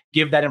then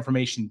give that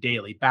information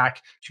daily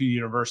back to the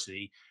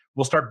university.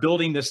 We'll start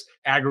building this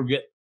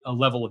aggregate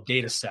level of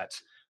data set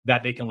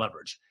that they can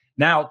leverage.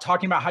 Now,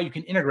 talking about how you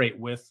can integrate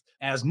with,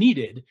 as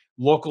needed,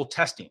 local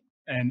testing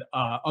and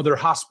other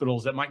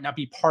hospitals that might not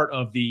be part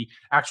of the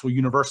actual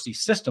university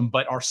system,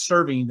 but are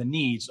serving the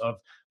needs of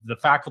the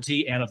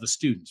faculty and of the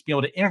students. Be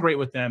able to integrate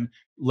with them,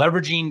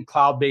 leveraging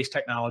cloud-based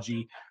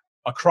technology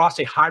across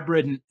a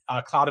hybrid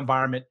cloud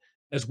environment,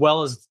 as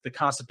well as the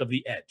concept of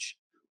the edge.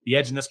 The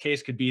edge in this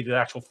case could be the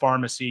actual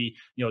pharmacy,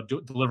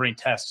 delivering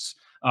tests,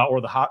 or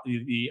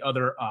the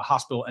other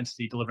hospital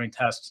entity delivering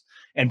tests,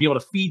 and be able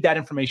to feed that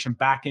information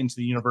back into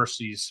the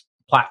university's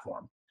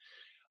platform.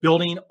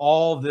 Building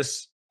all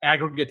this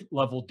aggregate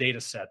level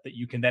data set that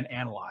you can then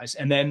analyze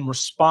and then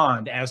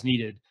respond as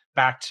needed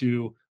back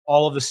to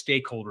all of the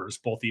stakeholders,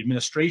 both the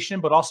administration,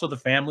 but also the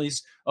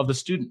families of the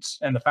students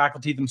and the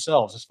faculty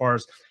themselves, as far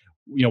as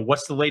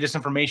what's the latest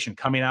information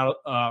coming out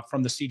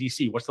from the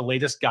CDC? What's the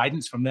latest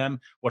guidance from them?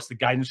 What's the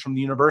guidance from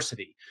the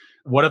university?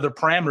 What are the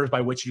parameters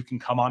by which you can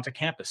come onto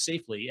campus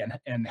safely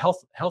and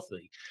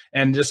healthily?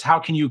 And just how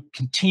can you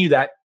continue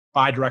that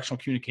bi-directional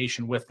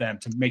communication with them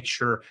to make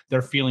sure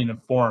they're feeling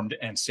informed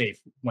and safe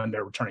when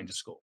they're returning to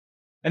school?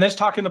 And that's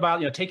talking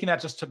about, taking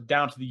that just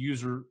down to the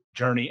user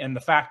journey, and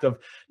the fact of,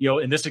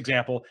 in this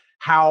example,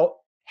 how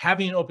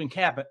having an open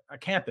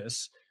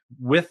campus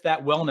with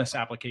that wellness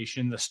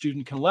application the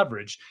student can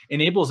leverage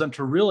enables them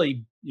to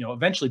really,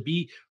 eventually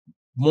be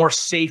more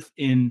safe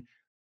in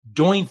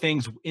doing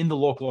things in the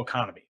local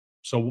economy.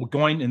 So we're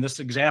going, in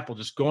this example,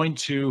 just going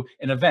to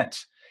an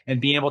event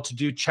and being able to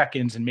do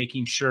check-ins and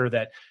making sure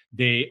that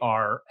they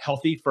are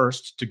healthy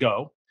first to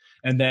go.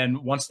 And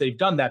then once they've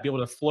done that, be able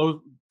to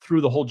flow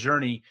through the whole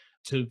journey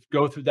to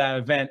go through that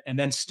event and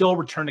then still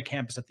return to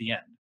campus at the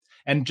end.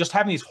 And just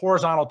having these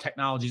horizontal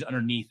technologies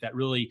underneath that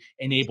really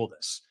enable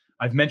this.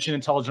 I've mentioned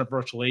intelligent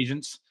virtual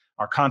agents,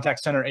 our contact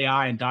center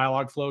AI and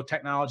Dialogflow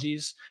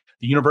technologies,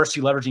 the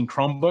university leveraging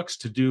Chromebooks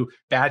to do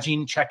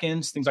badging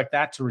check-ins, things like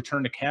that to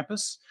return to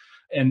campus,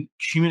 and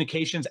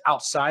communications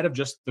outside of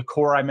just the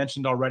core I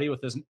mentioned already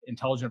with this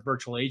intelligent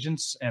virtual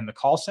agents and the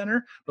call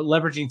center, but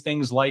leveraging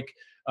things like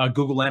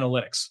Google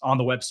Analytics on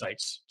the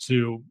websites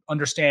to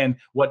understand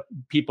what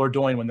people are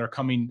doing when they're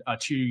coming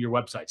to your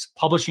websites,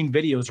 publishing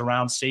videos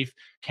around safe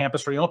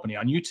campus reopening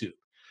on YouTube.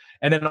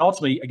 And then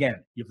ultimately,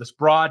 again, you have this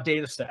broad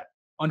data set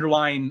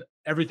underlying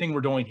everything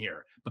we're doing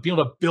here, but be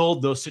able to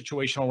build those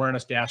situational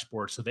awareness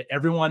dashboards so that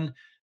everyone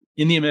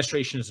in the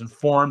administration is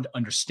informed,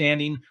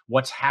 understanding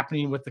what's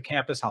happening with the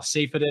campus, how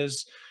safe it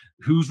is,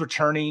 who's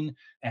returning,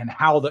 and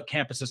how the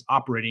campus is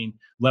operating,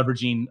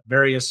 leveraging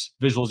various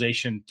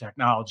visualization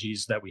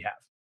technologies that we have.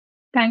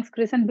 Thanks,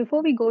 Chris. And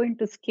before we go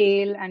into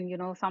scale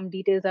and some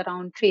details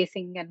around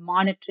tracing and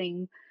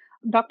monitoring,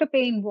 Dr.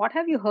 Payne, what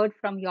have you heard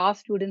from your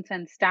students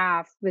and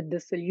staff with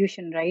this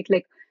solution, right?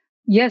 Like,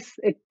 yes,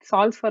 it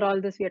solves for all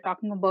this. We are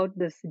talking about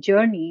this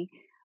journey.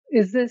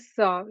 Is this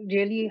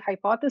really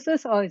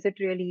hypothesis, or is it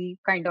really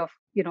kind of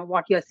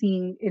what you're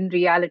seeing in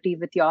reality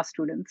with your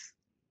students?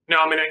 No,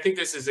 I mean, I think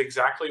this is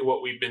exactly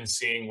what we've been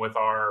seeing with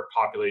our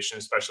population,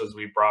 especially as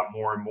we brought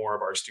more and more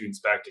of our students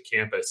back to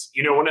campus.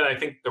 One of, I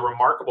think, the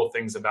remarkable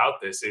things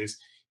about this is,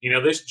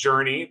 this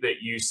journey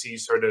that you see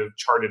sort of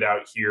charted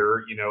out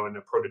here, in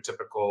a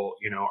prototypical,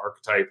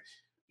 archetype,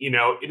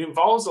 it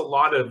involves a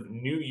lot of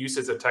new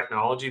uses of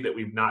technology that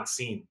we've not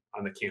seen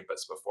on the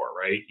campus before,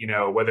 right?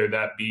 Whether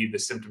that be the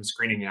symptom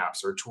screening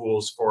apps or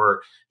tools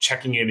for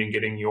checking in and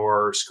getting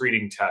your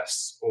screening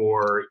tests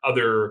or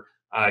other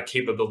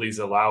capabilities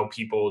that allow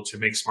people to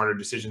make smarter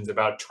decisions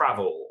about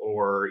travel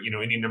or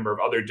any number of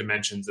other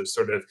dimensions of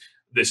sort of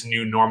this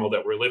new normal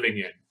that we're living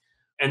in.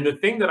 And the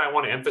thing that I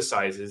want to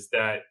emphasize is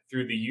that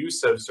through the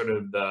use of sort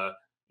of the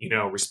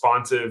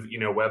responsive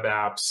web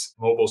apps,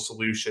 mobile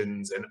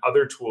solutions, and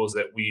other tools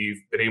that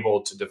we've been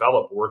able to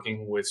develop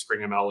working with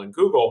SpringML and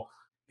Google,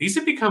 these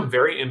have become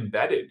very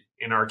embedded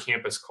in our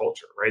campus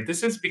culture, right?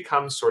 This has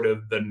become sort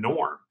of the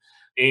norm.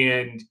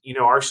 And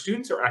our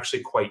students are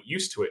actually quite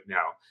used to it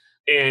now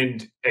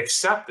and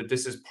accept that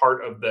this is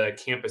part of the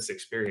campus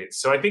experience.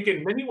 So I think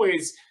in many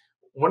ways,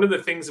 one of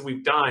the things that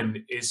we've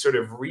done is sort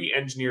of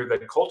re-engineer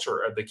the culture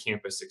of the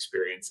campus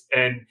experience.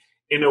 And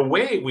in a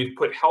way, we've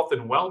put health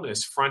and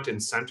wellness front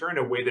and center in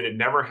a way that it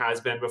never has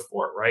been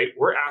before, right?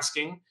 We're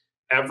asking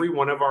every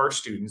one of our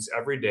students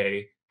every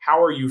day,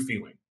 how are you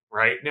feeling,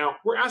 right? Now,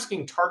 we're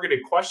asking targeted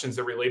questions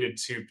that are related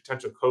to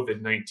potential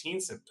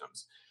COVID-19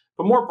 symptoms.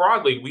 But more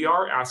broadly, we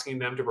are asking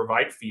them to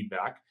provide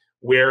feedback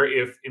where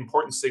if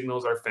important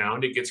signals are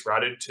found, it gets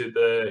routed to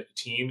the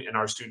team in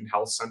our student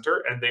health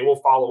center, and they will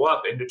follow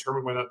up and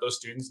determine whether those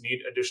students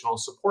need additional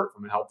support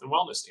from a health and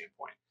wellness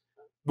standpoint.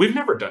 We've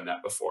never done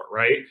that before,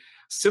 right?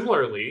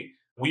 Similarly,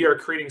 we are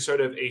creating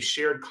sort of a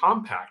shared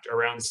compact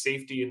around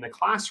safety in the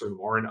classroom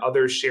or in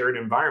other shared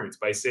environments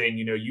by saying,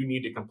 you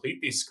need to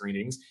complete these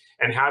screenings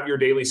and have your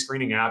daily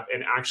screening app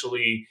and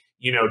actually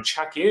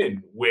check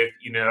in with,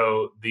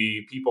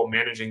 the people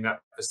managing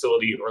that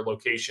facility or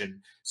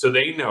location so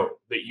they know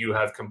that you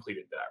have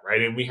completed that,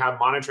 right? And we have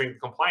monitoring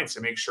compliance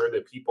to make sure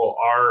that people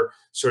are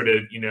sort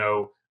of,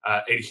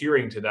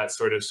 adhering to that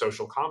sort of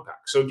social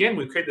compact. So again,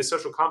 we've created the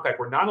social compact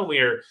where not only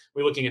are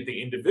we looking at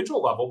the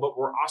individual level, but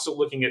we're also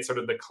looking at sort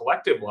of the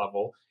collective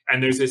level.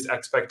 And there's this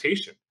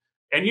expectation.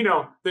 And,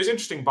 there's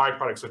interesting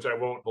byproducts, which I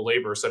won't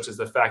belabor, such as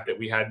the fact that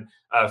we had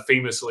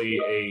famously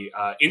a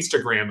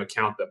Instagram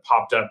account that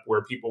popped up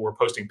where people were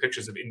posting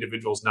pictures of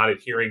individuals not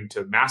adhering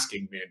to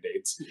masking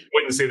mandates. I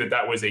wouldn't say that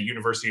that was a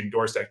university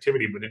endorsed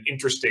activity, but an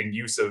interesting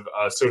use of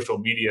social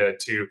media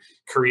to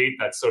create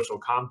that social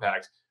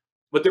compact.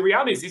 But the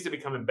reality is these have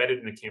become embedded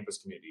in the campus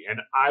community. And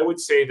I would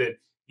say that,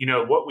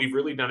 what we've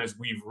really done is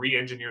we've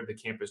re-engineered the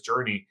campus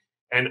journey.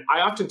 And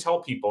I often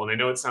tell people, and I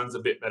know it sounds a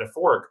bit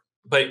metaphoric,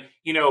 but,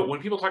 when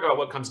people talk about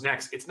what comes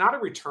next, it's not a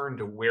return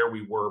to where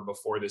we were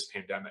before this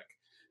pandemic,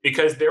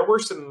 because there were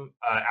some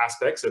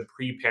aspects of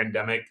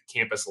pre-pandemic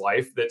campus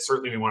life that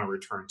certainly we want to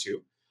return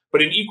to.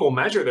 But in equal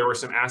measure, there were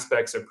some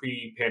aspects of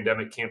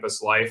pre-pandemic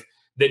campus life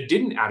that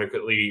didn't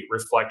adequately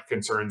reflect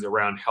concerns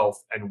around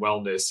health and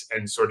wellness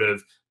and sort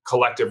of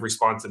collective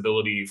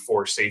responsibility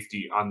for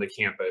safety on the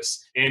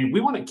campus. And we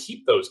want to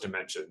keep those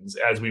dimensions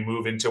as we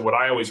move into what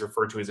I always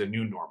refer to as a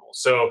new normal.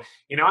 So,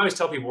 I always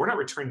tell people we're not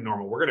returning to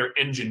normal. We're going to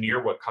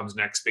engineer what comes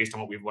next based on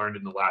what we've learned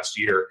in the last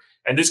year.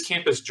 And this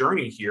campus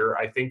journey here,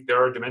 I think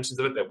there are dimensions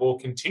of it that will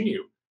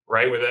continue,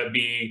 right? Whether that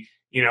be,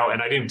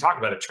 and I didn't even talk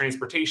about it,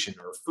 transportation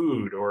or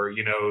food or,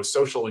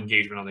 social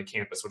engagement on the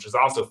campus, which has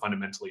also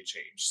fundamentally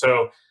changed.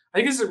 So I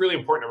think this is really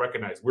important to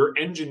recognize. We're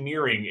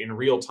engineering in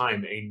real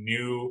time a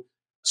new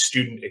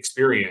student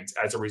experience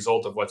as a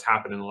result of what's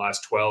happened in the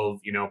last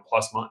 12,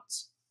 plus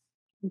months.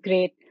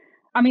 Great.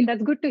 I mean,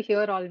 that's good to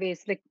hear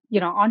always. Like,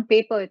 on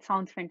paper, it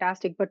sounds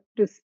fantastic, but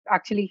to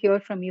actually hear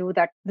from you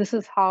that this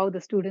is how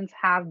the students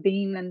have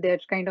been and they're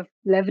kind of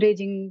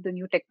leveraging the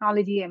new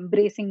technology,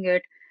 embracing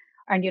it.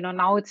 And,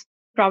 now it's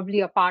probably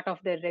a part of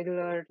their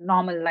regular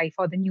normal life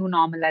or the new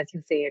normal, as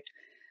you say it.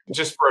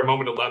 Just for a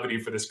moment of levity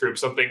for this group,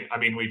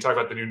 we talk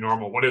about the new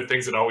normal. One of the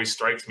things that always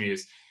strikes me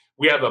is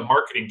we have a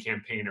marketing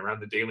campaign around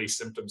the daily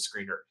symptom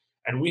screener,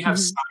 and we have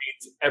Mhm.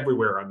 signs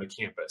everywhere on the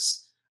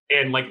campus.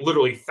 And like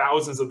literally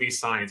thousands of these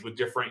signs with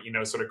different,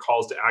 sort of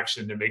calls to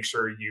action to make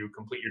sure you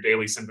complete your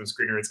daily symptom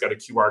screener. It's got a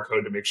QR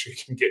code to make sure you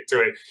can get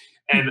to it.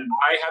 And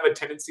I have a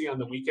tendency on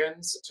the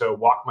weekends to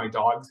walk my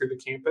dog through the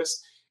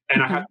campus.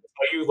 And I have Mhm. to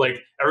tell you,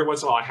 like, every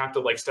once in a while, I have to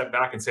like step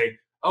back and say,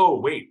 oh,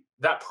 wait,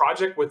 that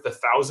project with the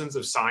thousands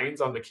of signs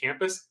on the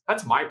campus,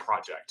 that's my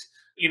project.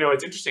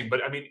 It's interesting,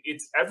 but I mean,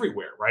 it's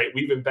everywhere, right?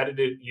 We've embedded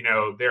it,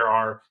 there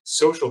are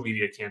social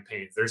media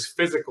campaigns, there's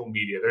physical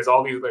media, there's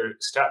all these other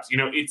steps.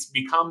 It's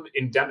become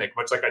endemic,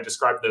 much like I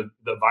described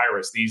the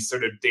virus. These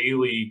sort of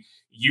daily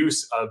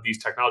use of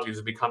these technologies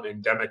has become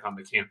endemic on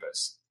the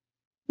campus.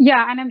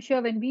 Yeah, and I'm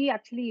sure when we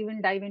actually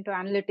even dive into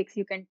analytics,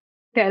 you can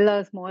tell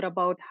us more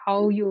about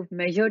how you've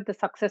measured the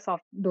success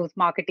of those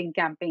marketing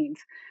campaigns.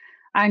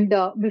 And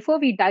before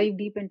we dive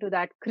deep into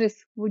that,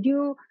 Chris, would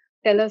you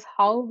tell us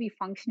how we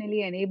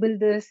functionally enable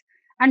this?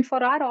 And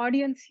for our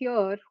audience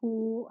here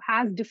who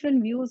has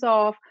different views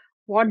of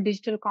what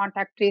digital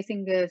contact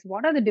tracing is,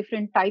 what are the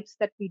different types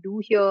that we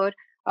do here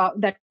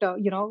that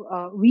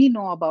we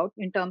know about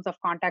in terms of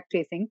contact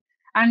tracing?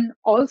 And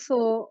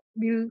also,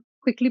 we'll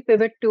quickly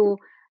pivot to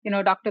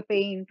Dr.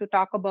 Payne to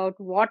talk about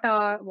what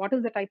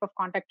is the type of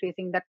contact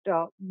tracing that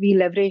we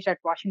leveraged at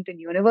Washington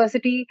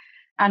University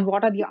and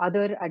what are the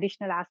other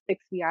additional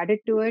aspects we added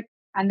to it,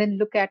 and then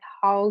look at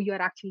how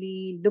you're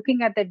actually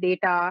looking at the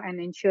data and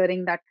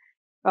ensuring that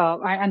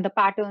and the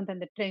patterns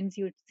and the trends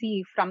you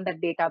see from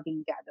that data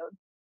being gathered.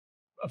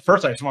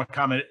 First, I just want to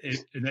comment,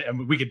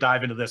 and we could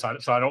dive into this,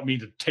 so I don't mean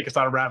to take us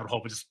down a rabbit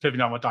hole, but just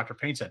pivoting on what Dr.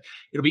 Payne said.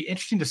 It'll be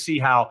interesting to see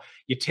how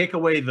you take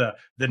away the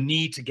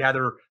need to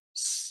gather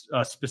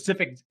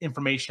specific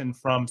information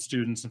from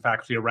students and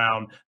faculty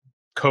around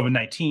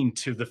COVID-19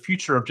 to the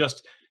future of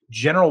just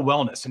general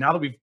wellness. And now that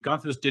we've gone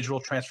through this digital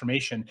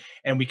transformation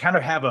and we kind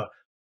of have a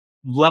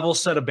level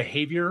set of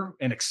behavior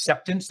and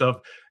acceptance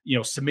of,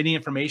 submitting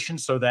information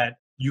so that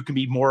you can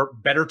be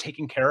better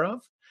taken care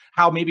of,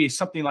 how maybe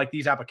something like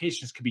these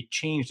applications could be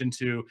changed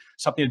into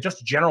something of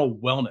just general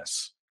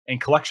wellness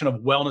and collection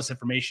of wellness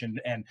information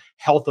and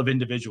health of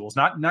individuals,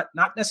 not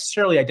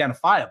necessarily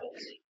identifiable.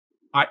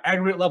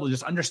 Aggregate level,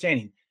 just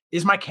understanding,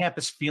 is my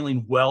campus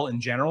feeling well in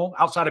general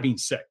outside of being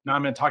sick? Now,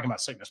 I'm not talking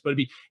about sickness, but it'd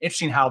be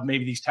interesting how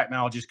maybe these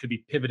technologies could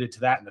be pivoted to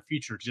that in the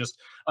future to just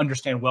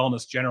understand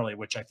wellness generally,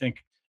 which I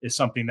think is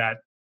something that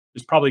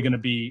is probably going to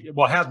be,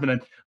 well, it has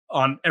been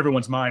on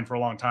everyone's mind for a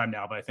long time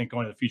now, but I think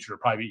going to the future will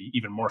probably be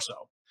even more so.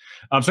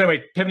 So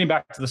anyway, pivoting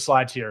back to the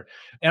slides here,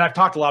 and I've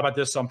talked a lot about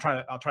this, so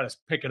I'll try to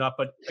pick it up.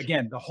 But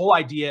again, the whole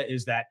idea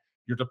is that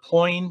you're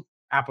deploying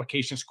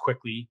applications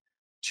quickly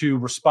to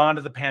respond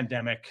to the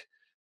pandemic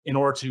in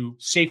order to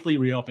safely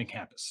reopen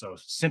campus. So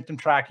symptom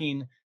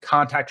tracking,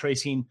 contact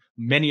tracing,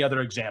 many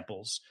other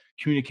examples,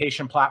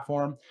 communication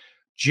platform,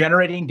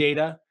 generating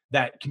data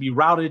that can be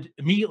routed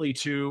immediately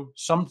to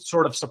some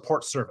sort of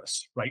support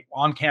service, right?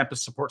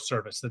 On-campus support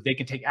service that they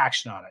can take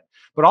action on it,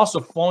 but also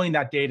flowing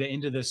that data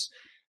into this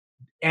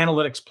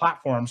analytics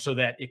platform so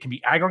that it can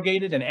be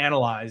aggregated and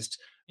analyzed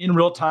in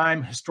real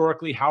time,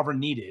 historically, however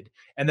needed,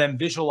 and then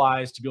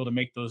visualized to be able to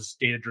make those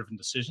data-driven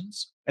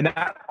decisions. And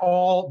that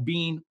all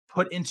being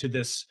put into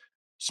this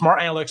smart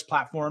analytics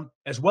platform,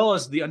 as well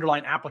as the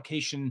underlying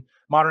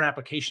modern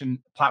application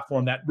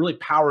platform that really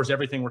powers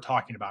everything we're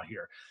talking about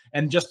here.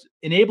 And just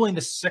enabling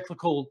the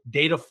cyclical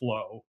data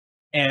flow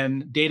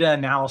and data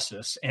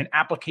analysis and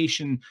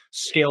application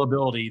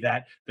scalability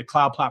that the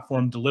cloud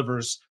platform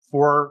delivers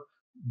for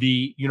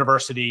the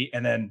university,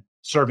 and then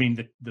serving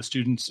the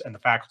students and the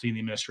faculty and the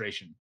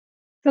administration.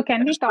 So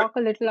can we talk a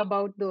little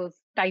about those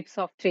types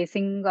of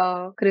tracing,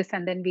 Chris,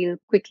 and then we'll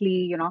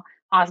quickly,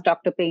 ask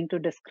Dr. Payne to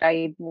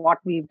describe what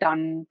we've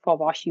done for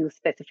WashU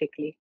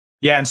specifically.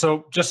 Yeah, and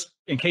so just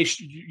in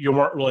case you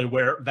weren't really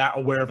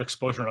aware of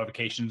exposure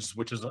notifications,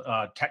 which is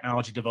a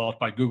technology developed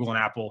by Google and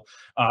Apple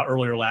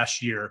earlier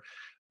last year,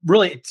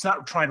 really it's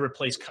not trying to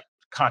replace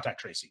contact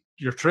tracing.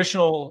 Your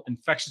traditional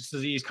infectious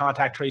disease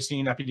contact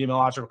tracing,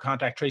 epidemiological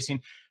contact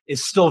tracing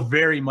is still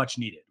very much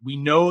needed. We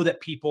know that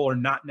people are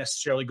not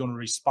necessarily going to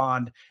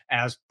respond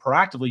as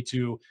proactively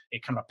to a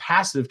kind of a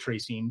passive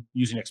tracing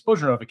using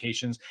exposure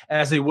notifications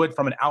as they would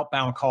from an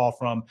outbound call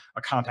from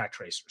a contact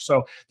tracer.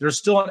 So there's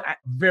still a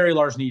very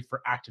large need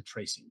for active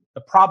tracing.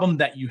 The problem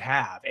that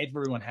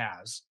everyone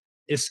has,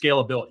 is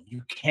scalability.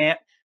 You can't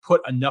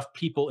put enough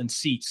people in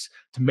seats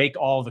to make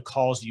all the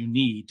calls you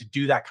need to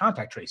do that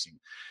contact tracing.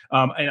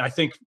 And I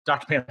think,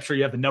 Dr. Pan, I'm sure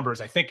you have the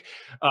numbers. I think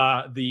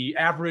the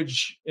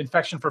average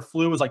infection for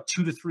flu is like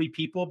 2 to 3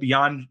 people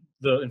beyond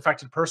the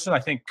infected person. I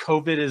think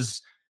COVID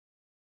is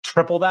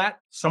triple that,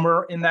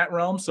 somewhere in that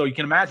realm. So you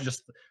can imagine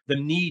just the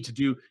need to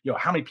do,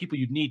 how many people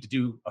you'd need to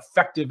do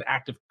effective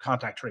active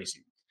contact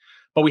tracing.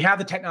 But we have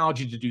the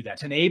technology to do that,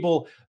 to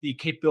enable the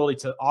capability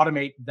to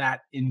automate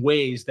that in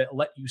ways that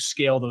let you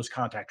scale those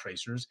contact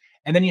tracers.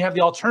 And then you have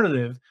the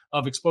alternative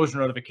of exposure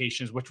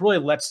notifications, which really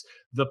lets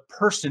the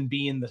person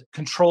be in the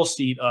control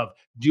seat of,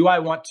 do I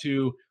want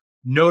to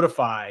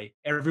notify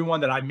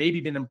everyone that I've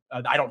maybe been,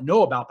 I don't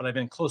know about, but I've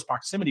been in close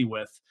proximity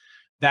with,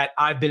 that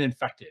I've been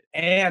infected,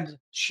 and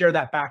share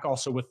that back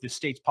also with the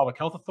state's public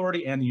health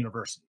authority and the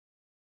university.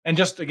 And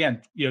just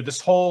again,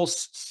 this whole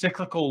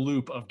cyclical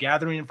loop of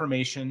gathering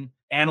information,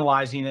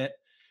 analyzing it,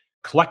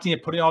 collecting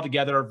it, putting it all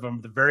together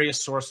from the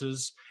various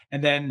sources,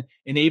 and then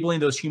enabling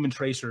those human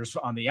tracers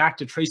on the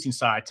active tracing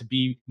side to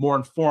be more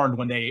informed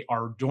when they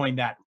are doing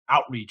that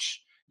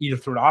outreach, either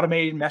through an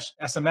automated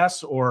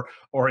SMS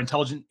or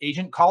intelligent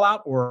agent call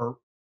out, or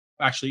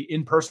actually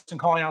in person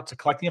calling out to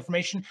collect the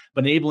information,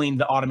 but enabling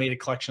the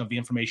automated collection of the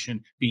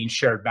information being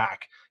shared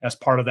back as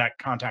part of that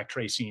contact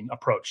tracing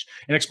approach.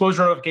 And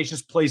exposure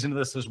notifications plays into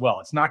this as well.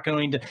 It's not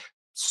going to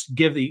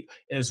give the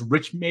as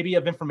rich maybe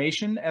of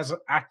information as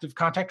active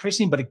contact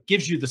tracing, but it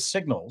gives you the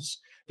signals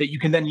that you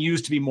can then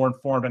use to be more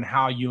informed on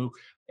how you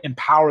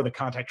empower the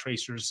contact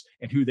tracers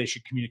and who they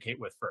should communicate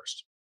with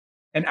first.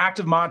 And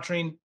active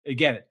monitoring,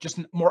 again, just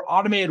a more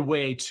automated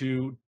way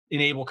to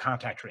enable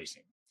contact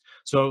tracing.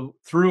 So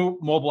through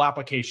mobile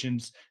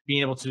applications,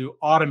 being able to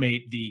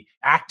automate the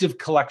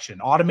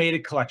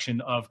automated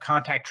collection of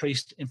contact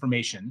traced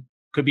information.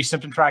 Could be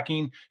symptom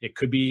tracking, it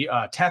could be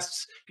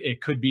tests,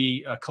 it could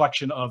be a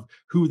collection of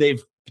who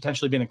they've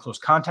potentially been in close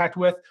contact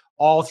with,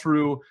 all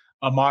through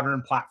a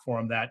modern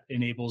platform that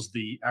enables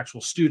the actual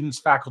students,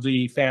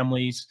 faculty,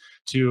 families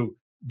to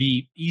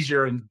be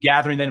easier in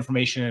gathering that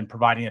information and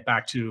providing it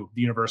back to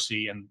the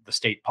university and the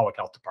state public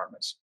health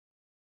departments.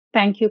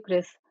 Thank you,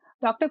 Chris.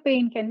 Dr.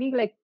 Payne, can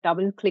we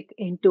double click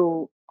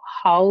into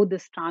how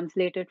this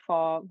translated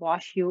for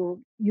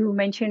WashU? You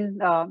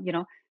mentioned,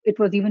 it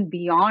was even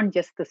beyond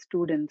just the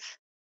students.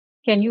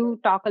 Can you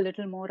talk a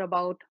little more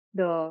about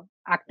the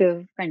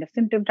active kind of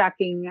symptom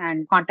tracking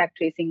and contact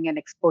tracing and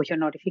exposure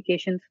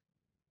notifications?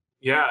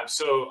 Yeah.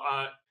 So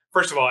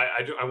first of all,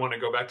 I want to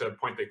go back to a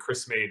point that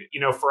Chris made.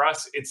 For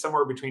us, it's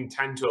somewhere between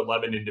 10 to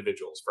 11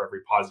 individuals for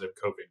every positive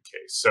COVID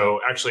case. So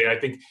actually, I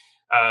think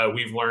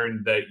we've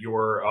learned that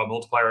your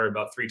multiplier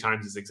about 3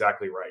 times is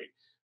exactly right.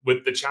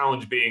 With the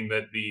challenge being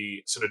that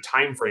the sort of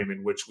time frame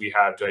in which we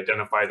have to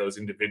identify those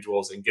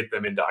individuals and get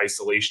them into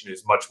isolation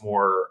is much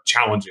more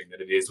challenging than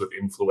it is with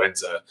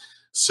influenza.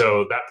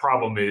 So that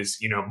problem is,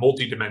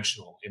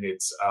 multidimensional in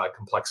its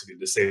complexity,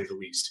 to say the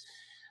least.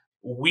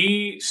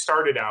 We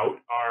started out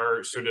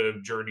our sort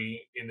of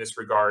journey in this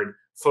regard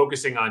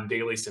focusing on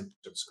daily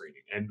symptom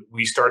screening. And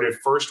we started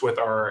first with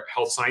our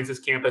health sciences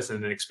campus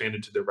and then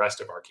expanded to the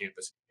rest of our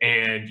campus.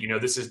 And,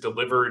 this is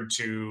delivered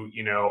to,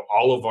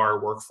 all of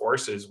our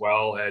workforce as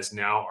well as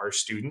now our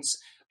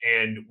students.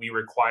 And we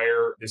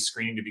require this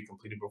screening to be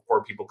completed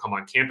before people come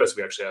on campus.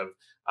 We actually have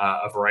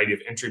a variety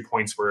of entry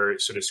points where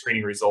sort of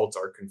screening results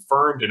are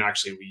confirmed. And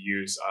actually we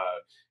use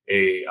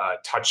a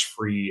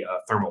touch-free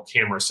thermal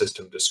camera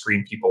system to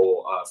screen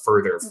people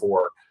further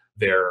for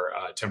their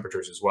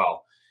temperatures as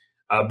well.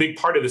 A big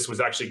part of this was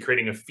actually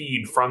creating a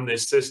feed from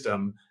this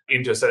system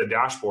into a set of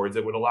dashboards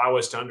that would allow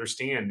us to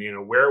understand,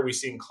 where are we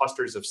seeing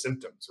clusters of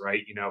symptoms,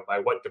 right? By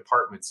what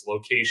departments,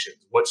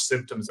 locations, what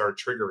symptoms are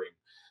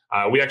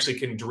triggering. We actually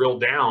can drill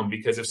down,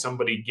 because if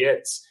somebody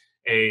gets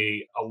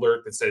a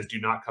alert that says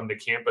do not come to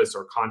campus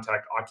or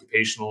contact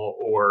occupational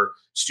or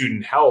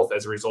student health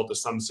as a result of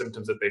some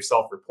symptoms that they've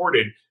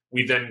self-reported,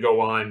 we then go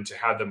on to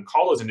have them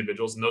call those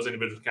individuals, and those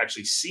individuals can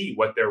actually see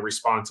what their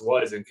response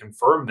was and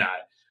confirm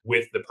that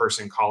with the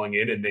person calling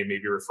in, and they may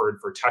be referred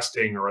for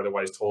testing or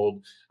otherwise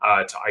told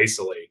to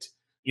isolate.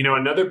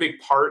 Another big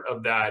part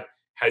of that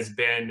has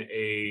been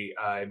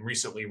and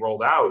recently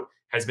rolled out,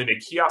 has been a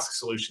kiosk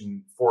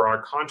solution for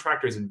our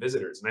contractors and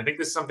visitors. And I think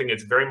this is something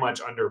that's very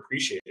much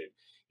underappreciated.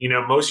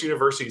 Most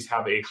universities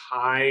have a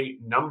high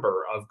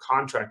number of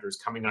contractors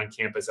coming on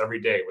campus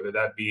every day, whether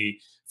that be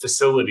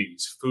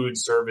facilities, food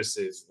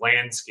services,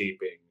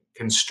 landscaping,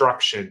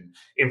 construction,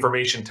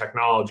 information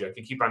technology. I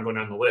can keep on going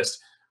down the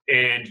list.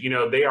 And,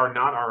 they are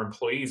not our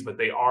employees, but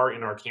they are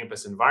in our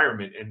campus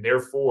environment. And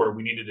therefore,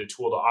 we needed a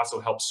tool to also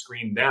help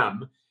screen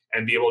them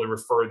and be able to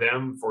refer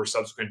them for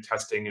subsequent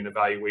testing and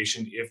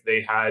evaluation if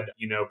they had,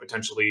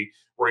 potentially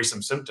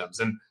worrisome symptoms.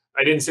 And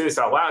I didn't say this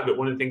out loud, but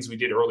one of the things we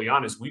did early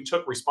on is we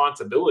took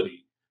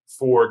responsibility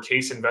for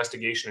case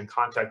investigation and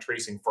contact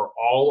tracing for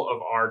all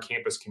of our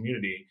campus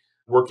community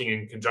working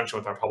in conjunction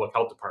with our public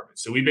health department.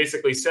 So we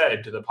basically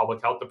said to the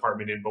public health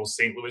department in both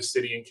St. Louis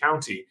City and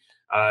County,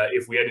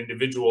 if we had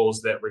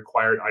individuals that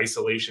required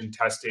isolation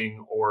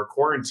testing or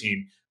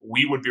quarantine,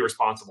 we would be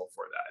responsible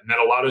for that. And that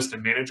allowed us to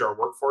manage our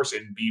workforce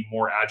and be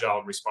more agile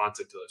and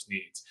responsive to those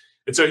needs.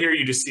 And so here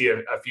you just see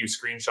a few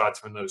screenshots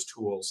from those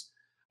tools.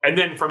 And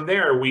then from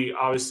there, we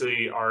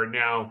obviously are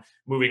now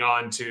moving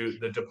on to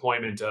the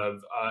deployment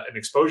of an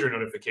exposure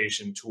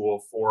notification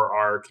tool for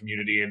our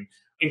community. And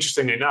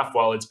interestingly enough,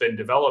 while it's been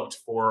developed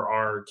for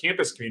our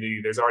campus community,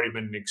 there's already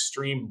been an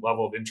extreme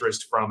level of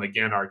interest from,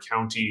 again, our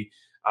county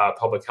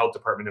public health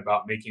department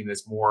about making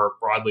this more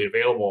broadly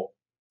available.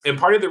 And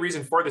part of the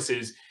reason for this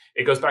is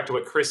it goes back to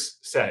what Chris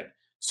said.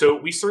 So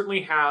we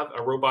certainly have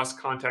a robust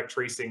contact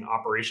tracing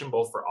operation,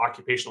 both for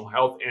occupational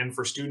health and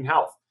for student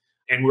health.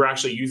 And we're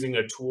actually using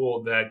a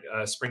tool that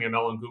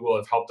SpringML and Google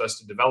have helped us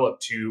to develop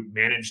to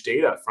manage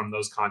data from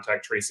those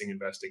contact tracing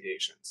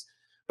investigations.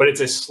 But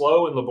it's a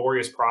slow and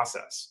laborious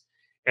process.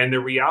 And the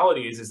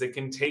reality is it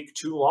can take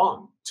too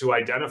long to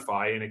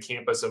identify in a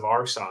campus of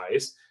our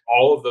size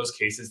all of those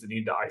cases that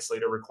need to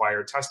isolate or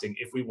require testing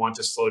if we want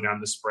to slow down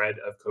the spread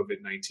of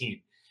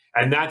COVID-19.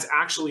 And that's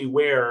actually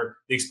where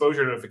the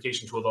exposure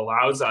notification tool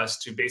allows us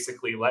to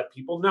basically let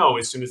people know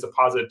as soon as a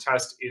positive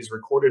test is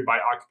recorded by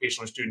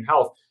occupational or student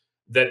health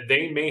that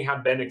they may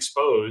have been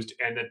exposed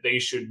and that they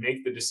should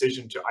make the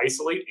decision to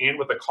isolate, and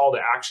with a call to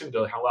action to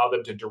allow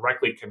them to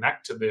directly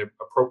connect to the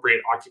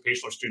appropriate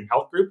occupational or student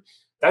health group.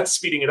 That's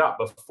speeding it up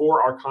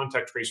before our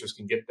contact tracers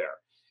can get there.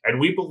 And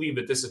we believe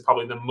that this is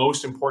probably the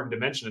most important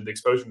dimension of the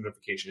exposure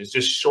notification, is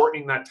just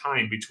shortening that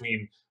time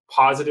between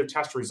positive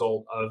test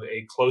result of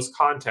a close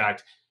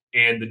contact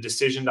and the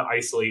decision to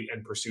isolate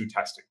and pursue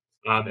testing.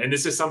 And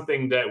this is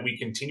something that we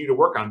continue to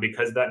work on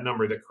because of that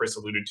number that Chris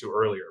alluded to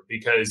earlier,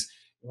 because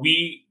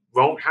we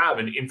won't have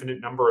an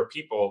infinite number of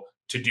people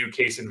to do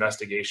case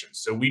investigations.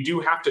 So we do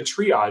have to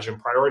triage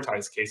and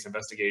prioritize case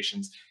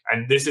investigations.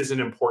 And this is an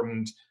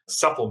important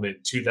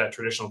supplement to that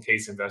traditional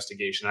case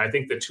investigation. I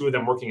think the two of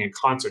them working in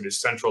concert is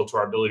central to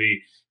our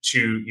ability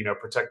to,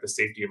 protect the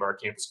safety of our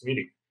campus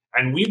community.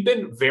 And we've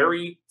been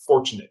very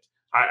fortunate.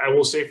 I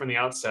will say from the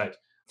outset,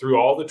 through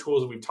all the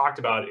tools that we've talked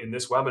about in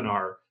this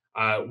webinar,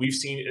 we've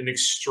seen an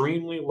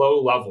extremely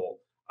low level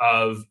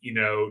of,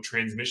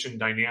 transmission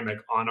dynamic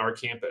on our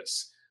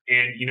campus.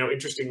 And,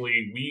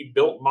 interestingly, we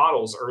built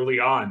models early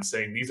on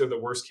saying these are the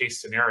worst case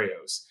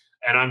scenarios.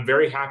 And I'm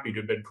very happy to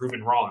have been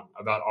proven wrong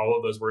about all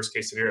of those worst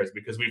case scenarios,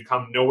 because we've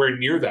come nowhere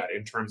near that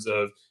in terms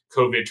of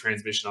COVID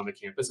transmission on the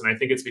campus. And I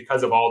think it's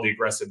because of all the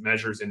aggressive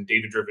measures and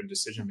data-driven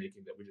decision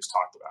making that we just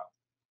talked about.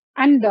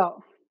 And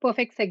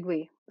perfect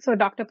segue. So,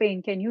 Dr.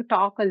 Payne, can you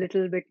talk a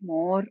little bit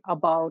more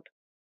about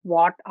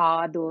what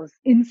are those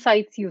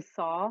insights you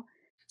saw?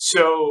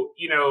 So,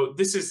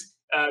 this is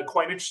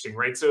quite interesting,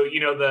 right? So,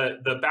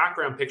 the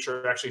background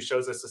picture actually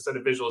shows us a set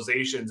of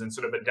visualizations and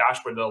sort of a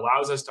dashboard that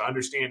allows us to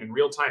understand in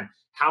real time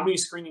how many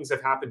screenings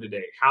have happened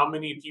today, how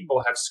many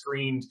people have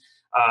screened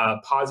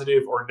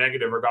positive or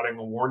negative or gotten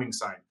a warning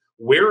sign.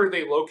 Where are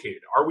they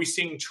located? Are we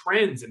seeing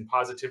trends in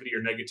positivity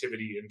or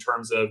negativity in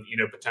terms of,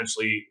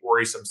 potentially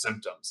worrisome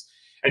symptoms?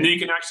 And then you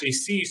can actually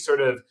see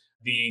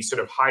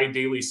the high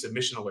daily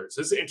submission alerts.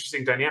 This is an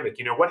interesting dynamic.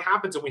 What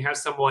happens when we have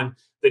someone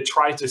that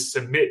tries to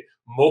submit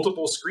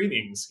multiple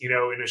screenings, in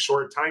a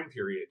short time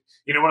period?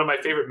 One of my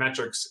favorite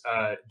metrics,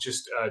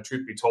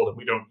 truth be told, and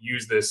we don't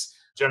use this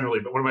generally,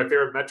 but one of my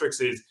favorite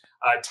metrics is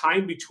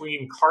time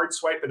between card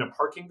swipe in a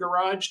parking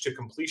garage to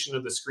completion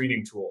of the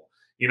screening tool.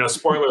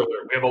 Spoiler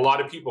alert, we have a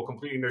lot of people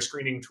completing their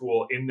screening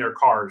tool in their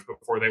cars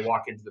before they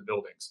walk into the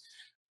buildings.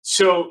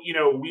 So,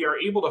 we are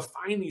able to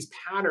find these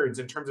patterns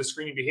in terms of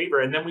screening behavior,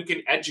 and then we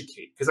can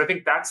educate, because I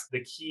think that's the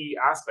key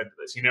aspect of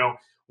this.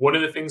 One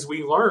of the things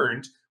we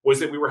learned was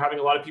that we were having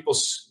a lot of people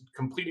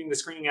completing the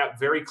screening app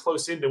very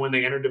close into when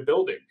they entered a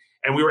building.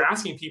 And we were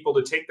asking people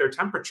to take their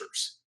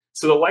temperatures.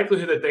 So the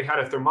likelihood that they had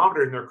a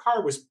thermometer in their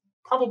car was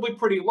probably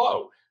pretty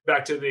low,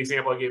 back to the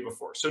example I gave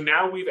before. So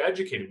now we've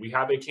educated, we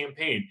have a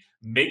campaign.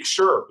 Make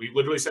sure, we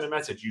literally send a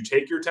message, you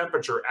take your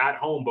temperature at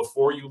home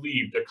before you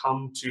leave to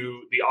come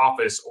to the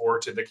office or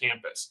to the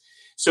campus.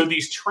 So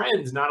these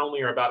trends not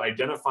only are about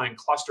identifying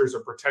clusters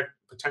or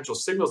potential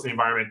signals in the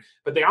environment,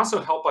 but they also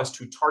help us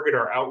to target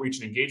our outreach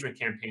and engagement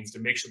campaigns to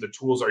make sure the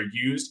tools are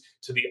used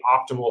to the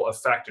optimal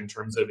effect in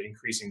terms of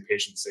increasing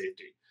patient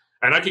safety.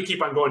 And I could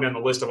keep on going down the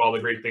list of all the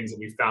great things that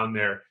we found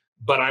there.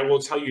 But I will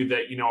tell you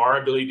that,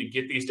 our ability to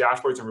get these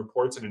dashboards and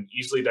reports in an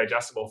easily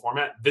digestible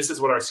format, this is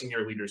what our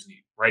senior leaders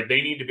need, right?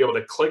 They need to be able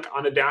to click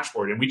on a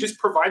dashboard, and we just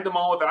provide them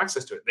all with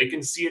access to it. They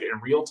can see it in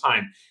real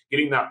time,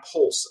 getting that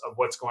pulse of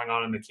what's going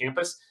on the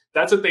campus.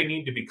 That's what they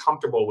need to be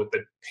comfortable with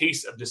the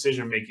pace of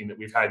decision-making that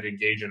we've had to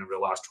engage in over the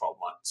last 12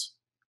 months.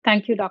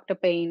 Thank you, Dr.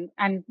 Payne.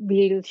 And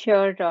we'll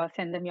sure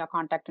send them your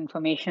contact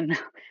information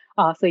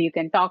so you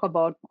can talk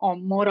about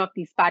more of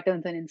these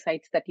patterns and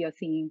insights that you're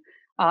seeing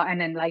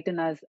and enlighten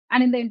us.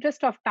 And in the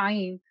interest of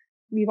time,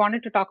 we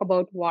wanted to talk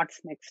about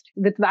what's next.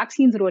 With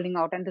vaccines rolling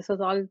out, and this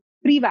was all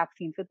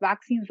pre-vaccines, with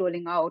vaccines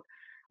rolling out,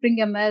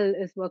 SpringML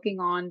is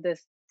working on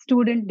this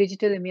student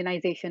digital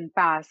immunization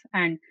pass.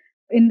 And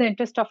in the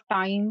interest of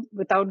time,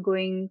 without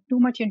going too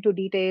much into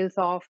details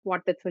of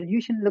what that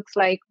solution looks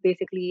like,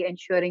 basically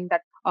ensuring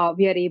that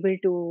we are able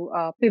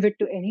to pivot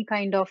to any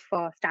kind of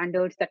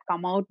standards that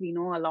come out. We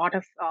know a lot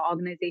of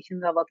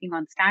organizations are working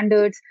on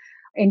standards,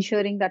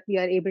 ensuring that we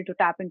are able to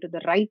tap into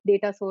the right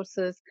data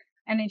sources,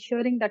 and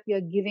ensuring that we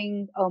are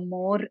giving a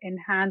more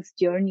enhanced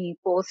journey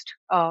post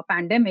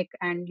pandemic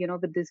and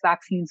with this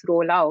vaccines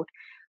rollout.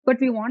 But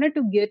we wanted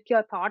to get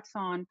your thoughts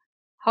on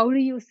how do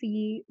you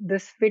see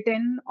this fit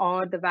in,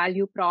 or the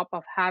value prop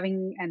of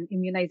having an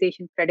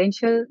immunization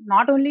credential,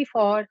 not only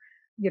for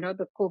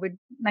the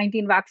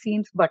COVID-19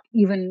 vaccines, but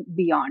even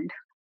beyond.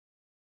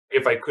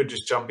 If I could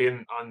just jump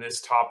in on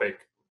this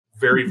topic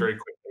very, Mhm. very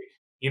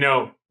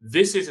quickly.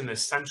 This is an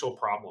essential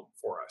problem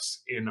for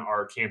us in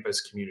our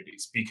campus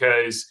communities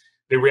because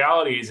the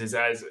reality is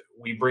as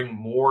we bring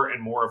more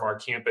and more of our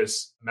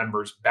campus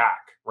members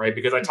back, right?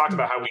 Because I talked Mhm.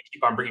 about how we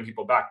keep on bringing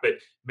people back, but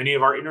many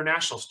of our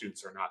international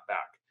students are not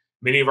back.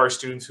 Many of our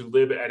students who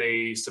live at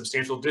a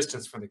substantial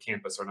distance from the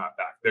campus are not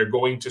back. They're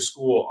going to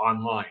school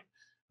online.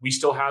 We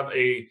still have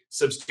a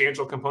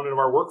substantial component of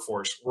our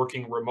workforce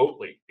working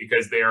remotely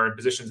because they are in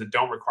positions that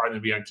don't require them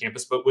to be on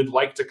campus, but would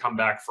like to come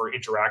back for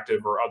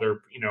interactive or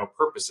other,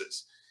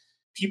 purposes.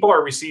 People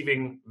are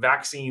receiving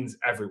vaccines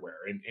everywhere.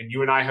 And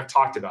you and I have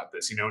talked about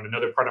this. In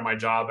another part of my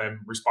job,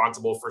 I'm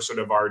responsible for sort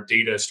of our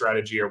data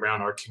strategy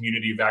around our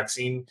community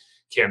vaccine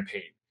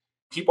campaign.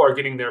 People are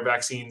getting their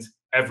vaccines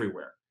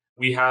everywhere.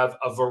 We have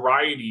a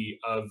variety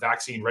of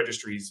vaccine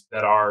registries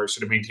that are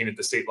sort of maintained at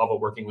the state level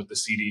working with the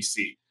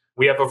CDC.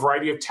 We have a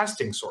variety of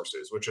testing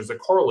sources, which is a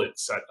correlate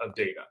set of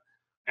data.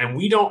 And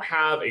we don't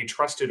have a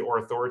trusted or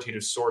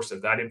authoritative source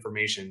of that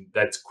information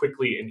that's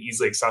quickly and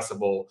easily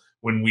accessible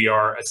when we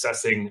are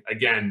assessing,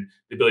 again,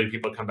 the ability of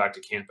people to come back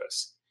to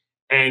campus.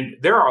 And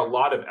there are a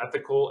lot of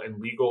ethical and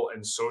legal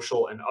and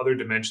social and other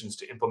dimensions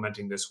to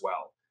implementing this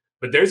well.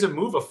 But there's a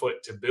move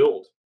afoot to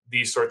build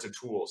these sorts of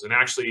tools. And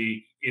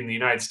actually, in the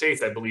United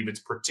States, I believe it's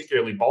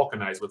particularly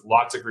balkanized with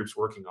lots of groups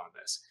working on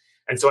this.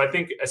 And so I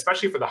think,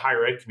 especially for the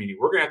higher ed community,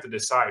 we're going to have to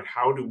decide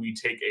how do we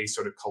take a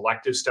sort of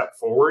collective step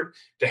forward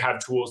to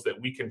have tools that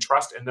we can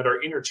trust and that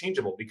are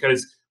interchangeable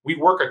because we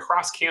work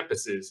across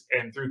campuses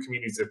and through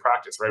communities of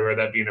practice, right? Whether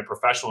that be in a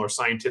professional or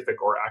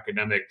scientific or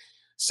academic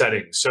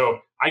setting. So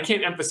I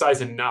can't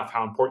emphasize enough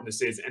how important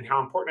this is and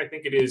how important I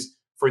think it is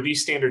for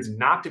these standards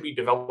not to be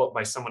developed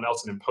by someone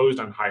else and imposed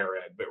on higher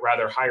ed, but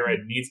rather higher ed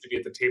needs to be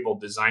at the table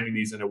designing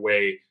these in a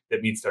way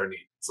that meets their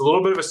needs. It's a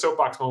little bit of a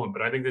soapbox moment,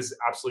 but I think this is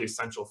absolutely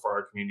essential for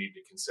our community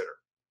to consider.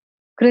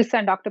 Chris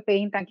and Dr.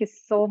 Payne, thank you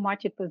so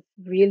much. It was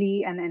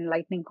really an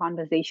enlightening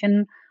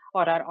conversation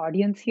for our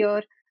audience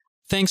here.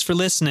 Thanks for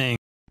listening.